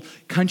evil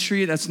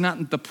country. That's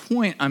not the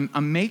point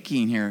I'm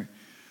making here.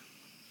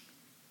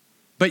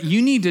 But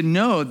you need to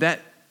know that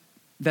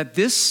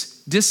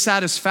this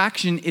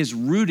dissatisfaction is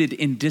rooted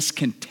in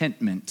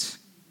discontentment.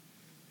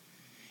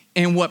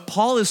 And what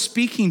Paul is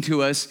speaking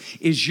to us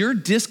is your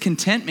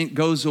discontentment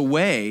goes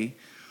away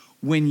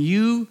when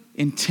you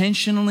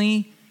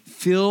intentionally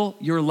fill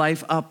your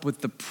life up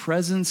with the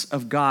presence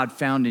of God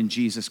found in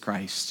Jesus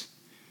Christ.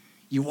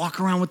 You walk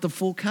around with the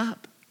full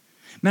cup.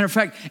 Matter of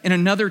fact, in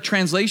another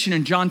translation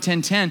in John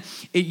 10:10,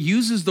 it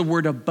uses the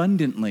word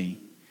abundantly.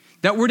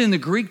 That word in the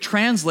Greek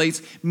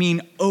translates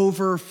mean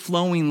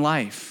overflowing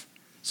life.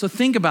 So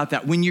think about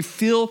that. When you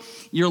fill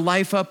your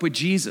life up with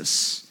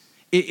Jesus,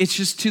 it's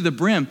just to the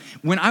brim.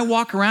 When I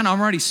walk around,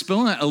 I'm already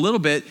spilling it a little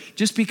bit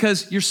just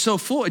because you're so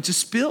full, it just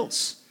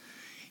spills.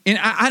 And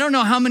I don't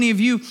know how many of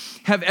you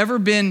have ever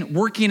been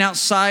working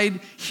outside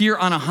here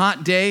on a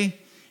hot day.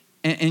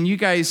 And you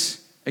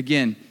guys,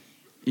 again,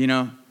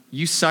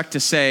 you suck to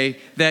say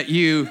that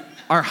you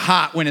are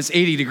hot when it's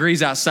 80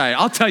 degrees outside.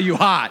 I'll tell you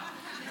hot.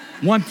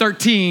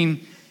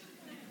 113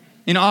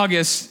 in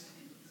August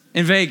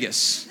in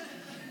Vegas.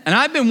 And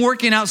I've been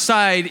working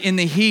outside in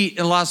the heat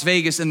in Las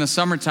Vegas in the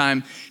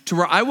summertime to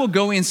where I will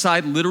go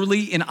inside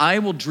literally and I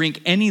will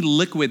drink any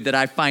liquid that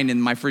I find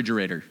in my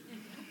refrigerator.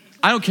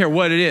 I don't care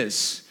what it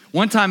is.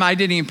 One time I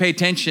didn't even pay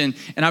attention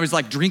and I was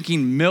like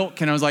drinking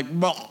milk and I was like,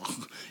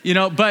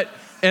 but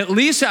at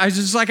least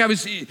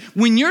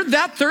when you're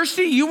that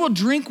thirsty, you will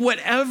drink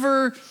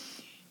whatever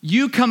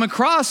you come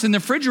across in the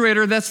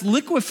refrigerator that's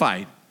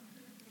liquefied.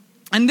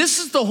 And this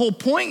is the whole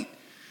point,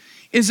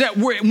 is that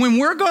when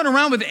we're going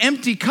around with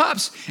empty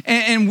cups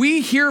and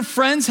we hear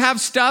friends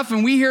have stuff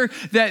and we hear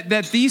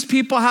that these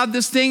people have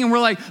this thing and we're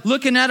like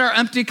looking at our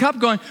empty cup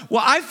going,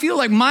 well, I feel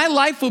like my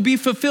life will be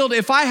fulfilled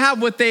if I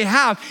have what they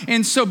have.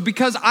 And so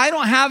because I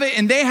don't have it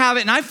and they have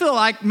it and I feel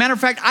like, matter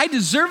of fact, I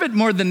deserve it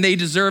more than they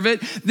deserve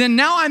it, then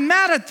now I'm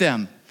mad at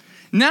them.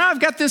 Now I've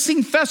got this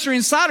thing festering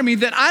inside of me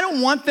that I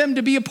don't want them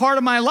to be a part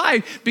of my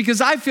life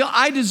because I feel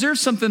I deserve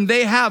something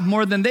they have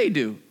more than they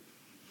do.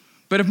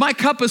 But if my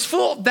cup is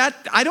full,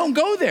 I don't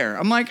go there.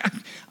 I'm like,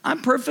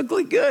 I'm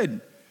perfectly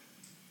good.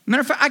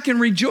 Matter of fact, I can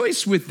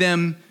rejoice with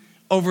them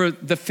over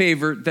the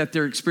favor that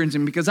they're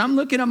experiencing because I'm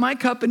looking at my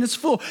cup and it's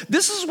full.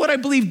 This is what I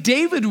believe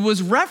David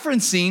was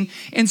referencing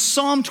in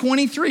Psalm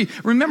 23.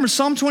 Remember,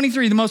 Psalm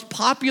 23, the most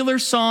popular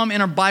psalm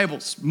in our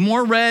Bibles,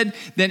 more read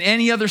than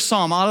any other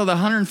psalm out of the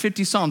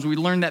 150 psalms. We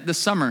learned that this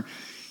summer.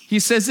 He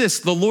says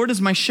this, the Lord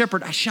is my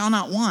shepherd, I shall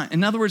not want.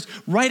 In other words,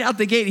 right out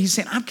the gate, he's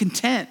saying, I'm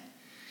content.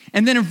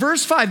 And then in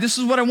verse 5, this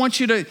is what I want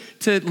you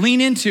to lean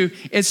into.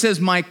 It says,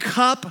 my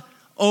cup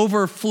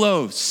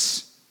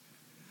overflows.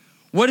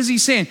 What is he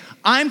saying?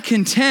 I'm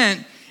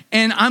content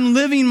and I'm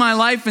living my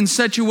life in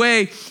such a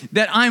way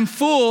that I'm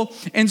full.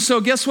 And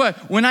so guess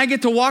what? When I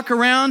get to walk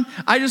around,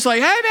 I just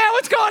like, hey man,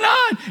 what's going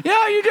on?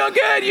 Yeah, you're doing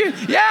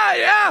good.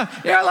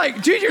 Yeah.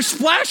 Like, dude, you're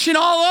splashing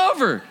all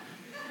over.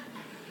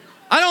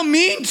 I don't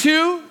mean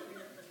to.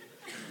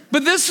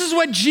 But this is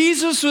what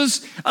Jesus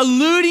was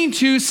alluding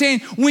to,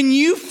 saying, when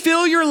you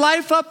fill your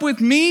life up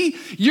with me,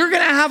 you're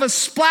going to have a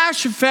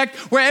splash effect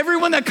where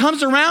everyone that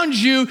comes around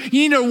you,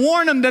 you need to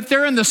warn them that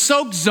they're in the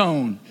soak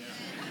zone.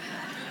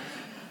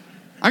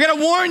 I got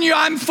to warn you,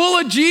 I'm full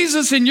of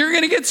Jesus and you're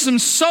going to get some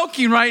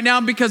soaking right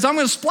now because I'm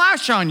going to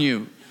splash on you.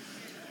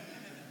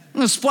 I'm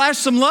going to splash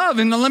some love.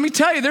 And let me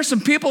tell you, there's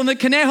some people in the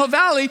Conejo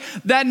Valley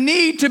that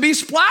need to be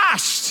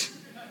splashed.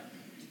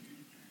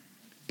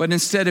 But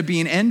instead of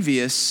being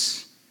envious,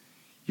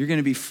 you're going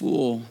to be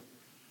full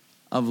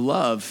of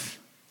love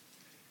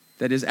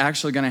that is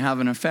actually going to have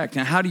an effect.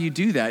 Now, how do you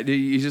do that?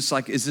 You just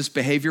like, is this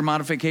behavior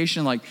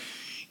modification? Like,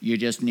 you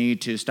just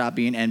need to stop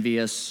being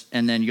envious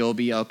and then you'll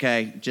be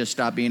okay. Just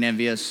stop being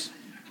envious.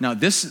 No,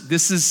 this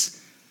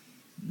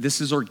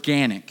is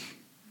organic.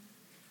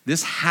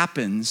 This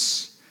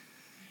happens.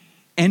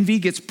 Envy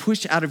gets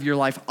pushed out of your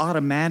life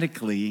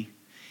automatically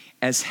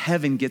as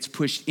heaven gets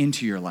pushed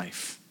into your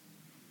life.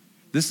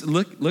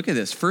 Look at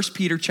this. 1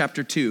 Peter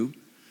chapter 2.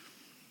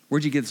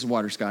 Where'd you get this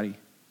water, Scotty?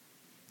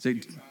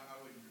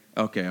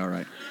 Okay, all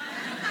right.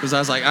 Because I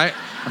was like, I'm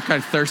kind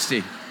of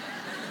thirsty.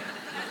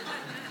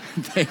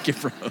 Thank you,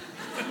 bro.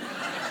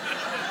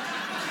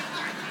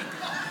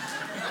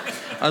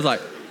 I was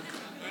like,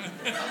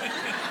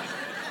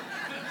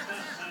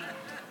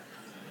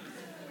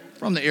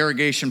 from the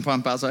irrigation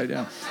pump outside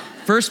down.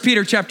 1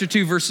 Peter chapter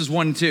 2, verses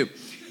 1 and 2.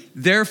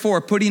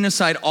 Therefore, putting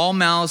aside all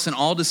malice and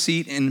all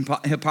deceit and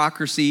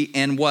hypocrisy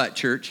and what,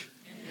 church?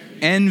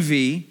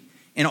 Envy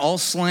and all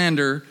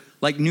slander,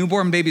 like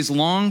newborn babies,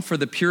 long for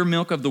the pure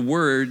milk of the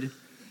word,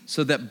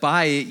 so that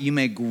by it you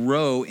may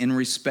grow in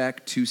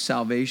respect to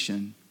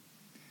salvation.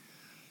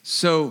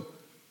 So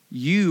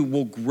you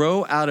will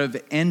grow out of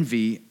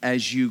envy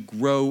as you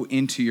grow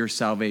into your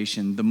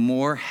salvation. The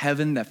more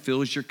heaven that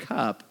fills your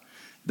cup,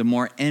 the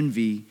more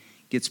envy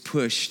gets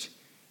pushed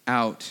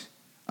out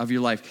of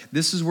your life.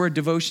 This is where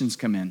devotions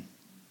come in.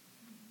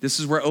 This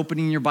is where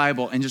opening your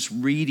Bible and just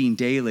reading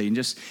daily, and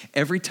just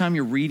every time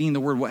you're reading the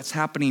word, what's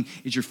happening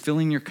is you're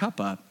filling your cup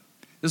up.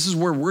 This is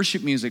where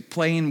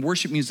playing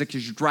worship music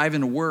as you're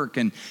driving to work,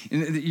 and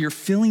you're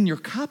filling your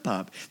cup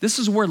up. This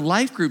is where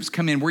life groups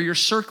come in, where you're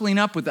circling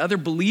up with other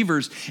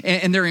believers,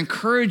 and they're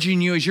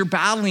encouraging you as you're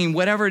battling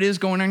whatever it is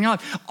going on in your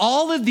life.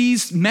 All of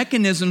these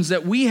mechanisms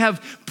that we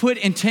have put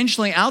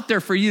intentionally out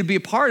there for you to be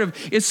a part of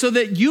is so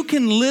that you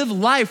can live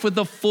life with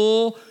a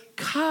full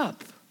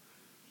cup.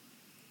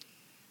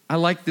 I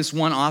like this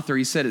one author.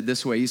 He said it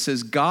this way. He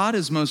says, God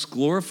is most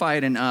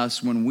glorified in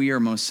us when we are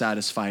most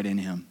satisfied in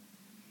him.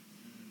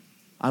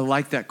 I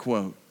like that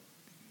quote.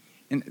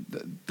 And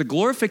the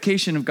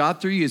glorification of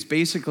God through you is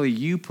basically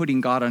you putting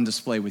God on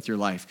display with your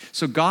life.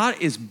 So God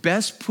is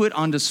best put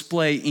on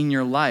display in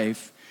your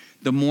life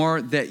the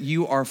more that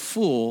you are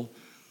full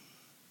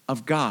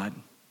of God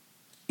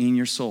in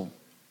your soul.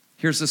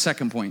 Here's the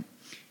second point.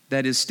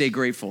 That is, stay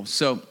grateful.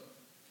 So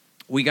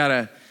we got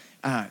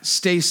to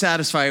stay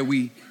satisfied.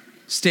 We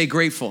stay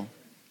grateful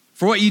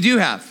for what you do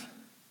have.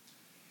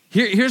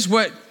 Here's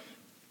what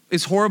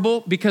is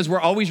horrible, because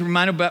we're always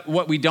reminded about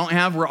what we don't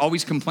have. We're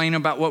always complaining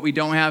about what we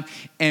don't have,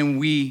 and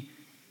we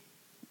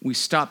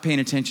stop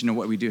paying attention to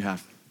what we do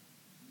have.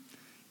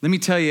 Let me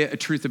tell you a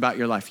truth about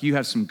your life. You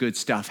have some good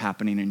stuff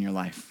happening in your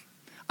life.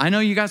 I know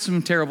you got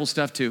some terrible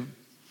stuff too.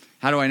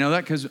 How do I know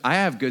that? Because I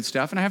have good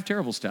stuff and I have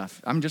terrible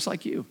stuff. I'm just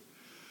like you.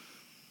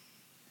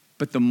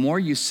 But the more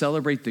you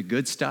celebrate the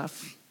good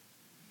stuff,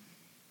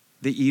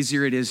 the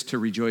easier it is to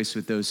rejoice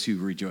with those who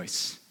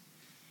rejoice.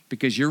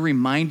 Because you're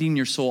reminding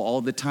your soul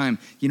all the time,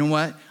 you know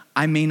what?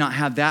 I may not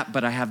have that,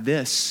 but I have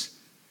this.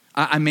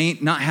 I may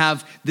not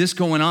have this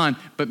going on,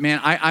 but man,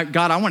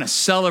 God, I want to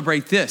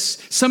celebrate this.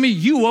 Some of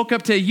you woke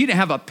up today, you didn't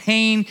have a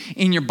pain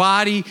in your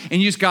body,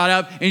 and you just got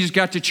up and you just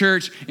got to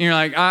church, and you're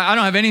like, I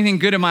don't have anything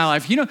good in my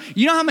life. You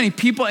know how many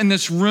people in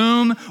this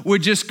room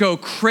would just go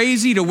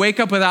crazy to wake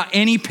up without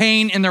any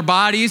pain in their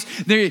bodies?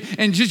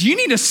 You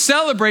need to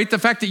celebrate the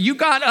fact that you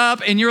got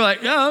up and you're like,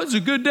 oh, it's a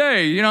good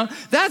day.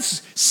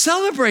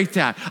 Celebrate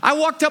that. I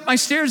walked up my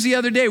stairs the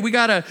other day. We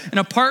got an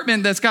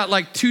apartment that's got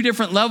like 2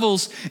 different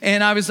levels,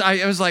 and I was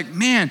like,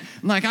 man,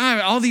 I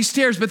have all these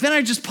stairs. But then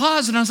I just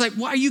paused and I was like,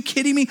 why, are you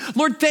kidding me?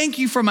 Lord, thank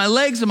you for my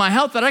legs and my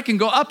health, that I can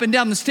go up and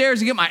down the stairs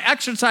and get my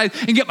exercise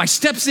and get my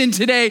steps in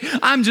today.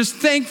 I'm just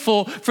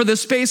thankful for the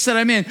space that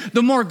I'm in.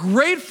 The more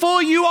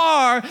grateful you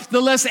are,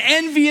 the less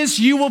envious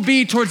you will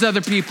be towards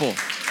other people.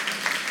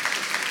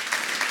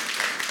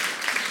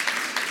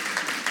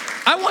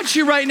 I want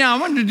you right now, I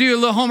want to do a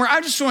little homework.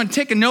 I just want to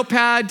take a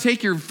notepad,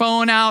 take your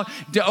phone out,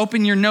 to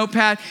open your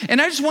notepad,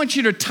 and I just want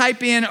you to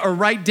type in or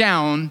write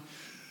down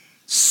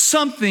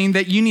something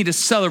that you need to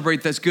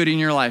celebrate that's good in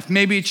your life.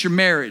 Maybe it's your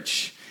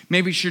marriage.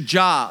 Maybe it's your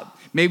job.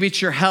 Maybe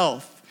it's your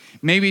health.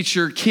 Maybe it's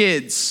your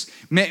kids.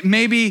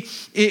 Maybe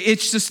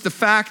it's just the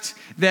fact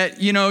that,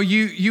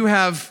 you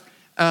have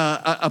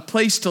a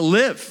place to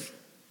live.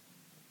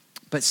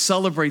 But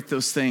celebrate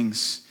those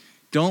things.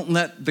 Don't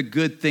let the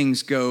good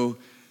things go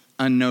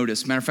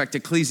unnoticed. Matter of fact,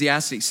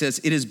 Ecclesiastes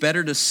says, it is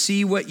better to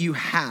see what you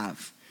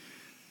have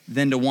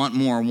than to want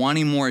more.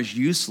 Wanting more is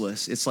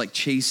useless. It's like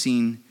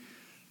chasing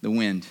the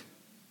wind.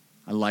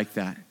 I like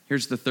that.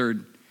 Here's the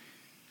third,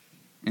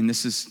 and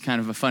this is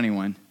kind of a funny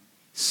one.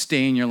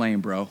 Stay in your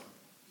lane, bro.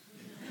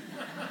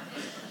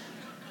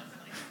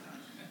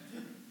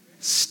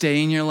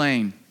 Stay in your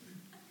lane.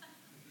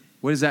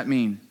 What does that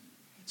mean?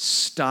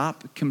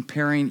 Stop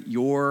comparing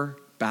your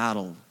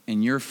battle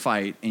and your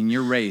fight and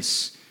your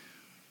race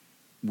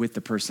with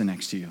the person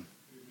next to you.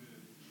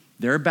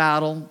 Their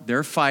battle,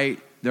 their fight,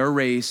 their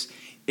race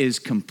is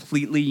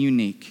completely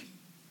unique.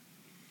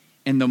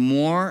 And the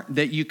more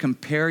that you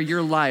compare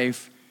your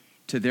life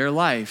to their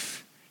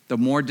life, the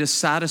more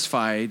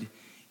dissatisfied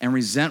and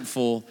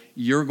resentful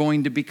you're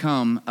going to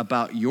become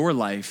about your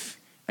life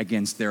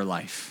against their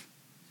life.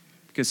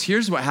 Because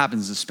here's what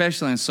happens,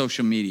 especially on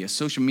social media.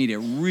 Social media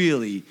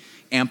really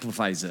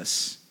amplifies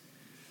this.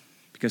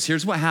 Because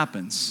here's what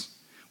happens.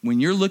 When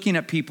you're looking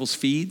at people's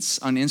feeds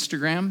on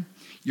Instagram,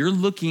 you're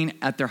looking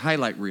at their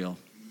highlight reel.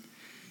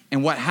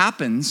 And what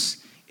happens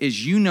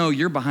is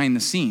you're behind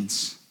the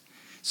scenes.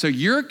 So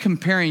you're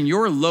comparing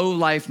your low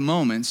life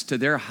moments to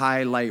their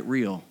highlight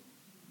reel.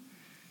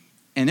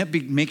 And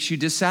it makes you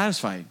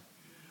dissatisfied.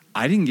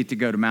 I didn't get to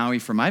go to Maui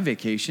for my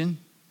vacation.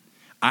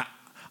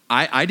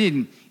 I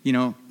didn't,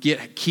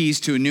 get keys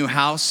to a new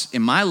house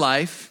in my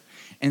life.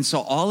 And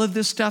so all of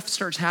this stuff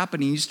starts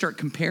happening. You start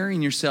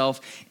comparing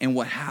yourself. And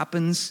what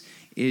happens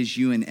is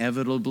you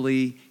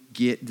inevitably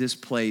get this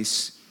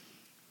place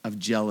of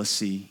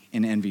jealousy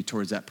and envy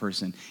towards that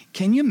person.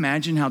 Can you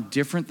imagine how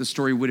different the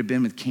story would have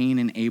been with Cain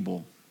and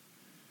Abel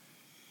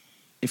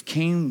if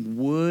Cain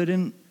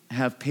wouldn't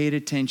have paid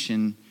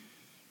attention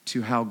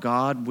to how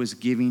God was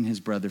giving his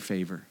brother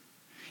favor?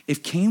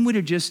 If Cain would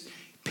have just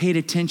paid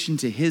attention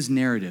to his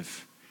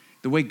narrative,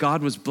 the way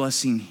God was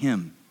blessing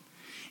him,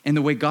 and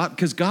the way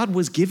because God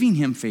was giving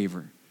him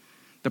favor.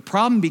 The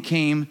problem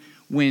became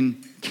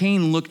when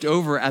Cain looked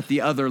over at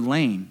the other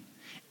lane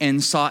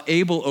and saw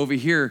Abel over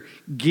here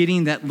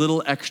getting that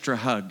little extra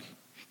hug,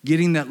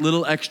 getting that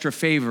little extra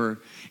favor,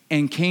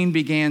 and Cain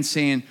began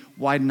saying,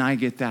 why didn't I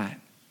get that?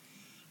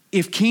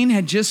 If Cain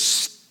had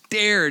just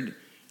stared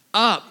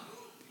up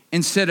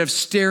instead of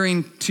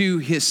staring to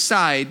his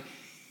side,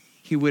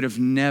 he would have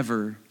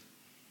never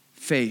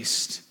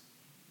faced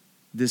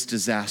this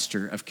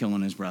disaster of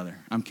killing his brother.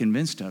 I'm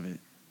convinced of it.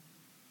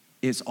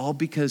 It's all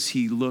because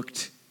he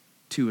looked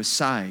to a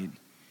side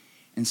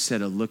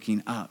instead of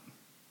looking up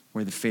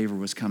where the favor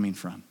was coming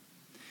from.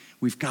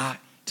 We've got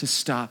to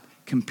stop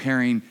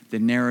comparing the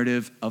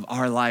narrative of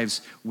our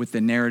lives with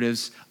the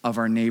narratives of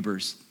our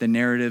neighbors, the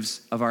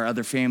narratives of our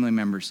other family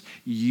members.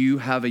 You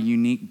have a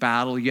unique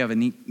battle. You have a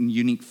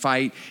unique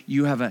fight.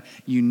 You have a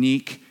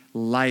unique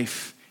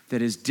life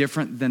that is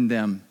different than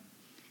them.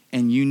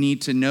 And you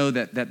need to know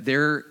that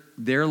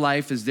their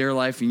life is their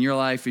life and your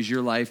life is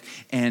your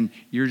life, and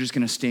you're just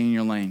going to stay in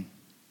your lane.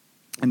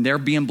 And they're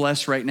being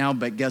blessed right now,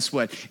 but guess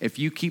what? If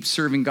you keep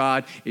serving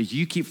God, if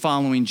you keep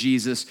following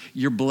Jesus,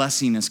 your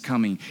blessing is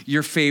coming.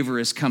 Your favor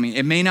is coming.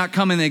 It may not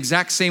come in the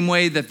exact same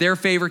way that their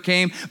favor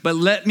came, but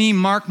let me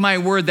mark my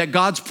word that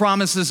God's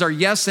promises are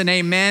yes and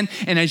amen.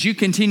 And as you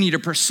continue to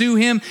pursue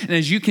him and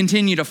as you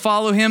continue to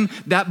follow him,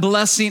 that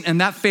blessing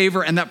and that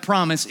favor and that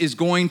promise is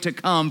going to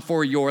come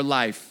for your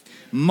life.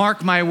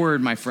 Mark my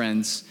word, my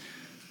friends.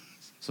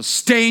 So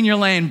stay in your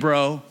lane,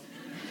 bro.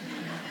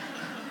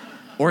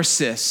 Or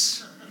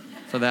sis,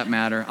 for that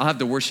matter. I'll have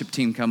the worship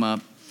team come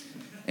up.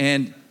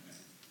 And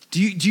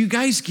do you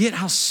guys get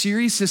how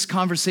serious this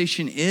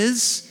conversation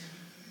is?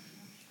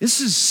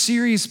 This is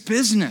serious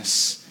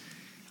business.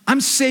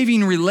 I'm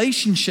saving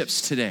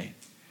relationships today.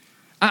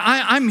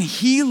 I'm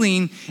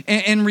healing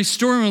and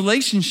restoring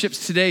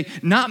relationships today.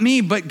 Not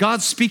me, but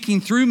God speaking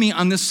through me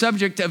on this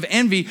subject of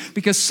envy,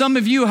 because some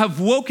of you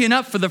have woken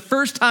up for the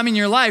first time in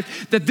your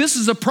life that this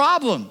is a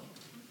problem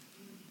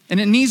and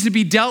it needs to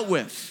be dealt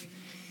with.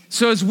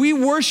 So as we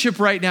worship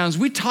right now, as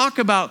we talk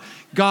about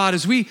God,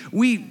 as we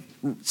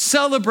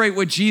celebrate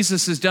what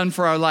Jesus has done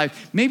for our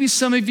life, maybe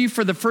some of you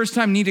for the first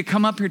time need to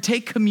come up here,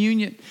 take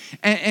communion,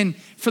 and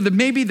for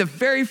maybe the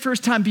very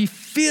first time be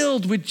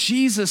filled with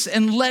Jesus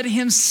and let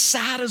him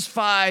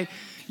satisfy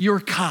your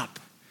cup.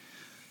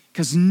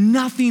 Because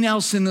nothing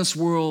else in this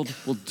world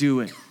will do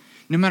it.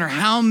 No matter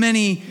how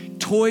many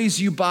toys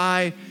you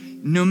buy,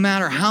 no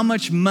matter how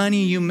much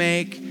money you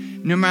make,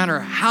 no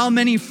matter how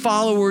many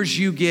followers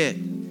you get,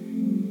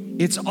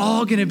 it's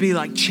all gonna be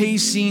like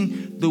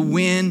chasing the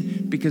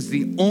wind, because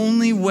the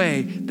only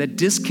way that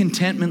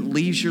discontentment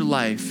leaves your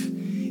life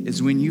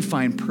is when you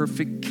find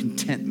perfect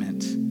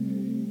contentment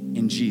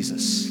in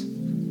Jesus.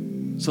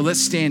 So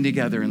let's stand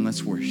together and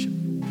let's worship.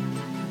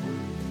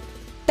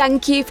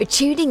 Thank you for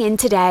tuning in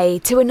today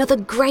to another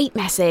great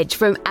message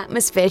from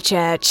Atmosphere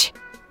Church.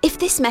 If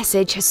this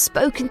message has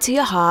spoken to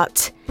your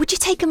heart, would you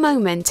take a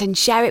moment and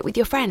share it with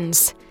your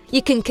friends?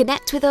 You can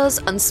connect with us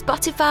on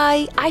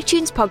Spotify,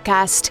 iTunes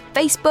Podcast,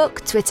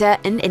 Facebook, Twitter,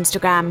 and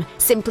Instagram.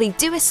 Simply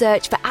do a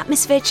search for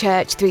Atmosphere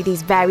Church through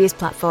these various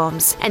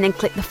platforms and then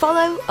click the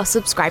follow or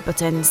subscribe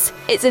buttons.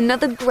 It's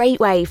another great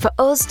way for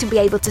us to be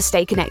able to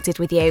stay connected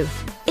with you.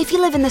 If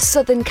you live in the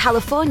Southern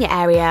California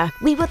area,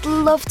 we would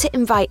love to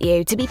invite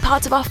you to be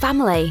part of our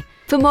family.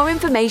 For more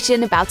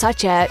information about our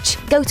church,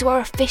 go to our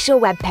official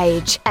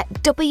webpage at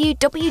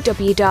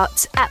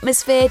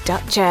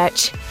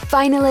www.atmosphere.church.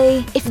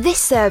 Finally, if this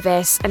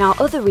service and our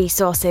other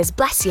resources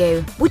bless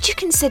you, would you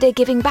consider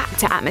giving back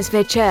to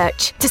Atmosphere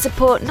Church to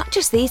support not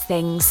just these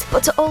things,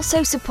 but to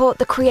also support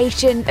the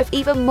creation of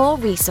even more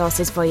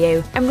resources for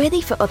you, and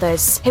really for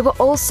others who are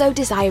also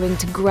desiring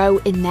to grow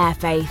in their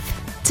faith?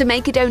 To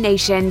make a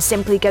donation,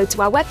 simply go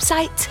to our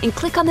website and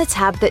click on the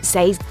tab that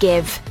says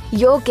Give.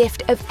 Your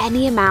gift of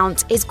any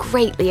amount is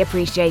greatly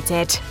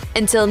appreciated.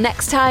 Until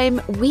next time,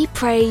 we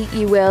pray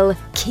you will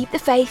keep the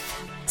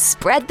faith,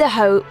 spread the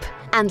hope,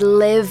 and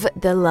live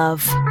the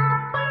love.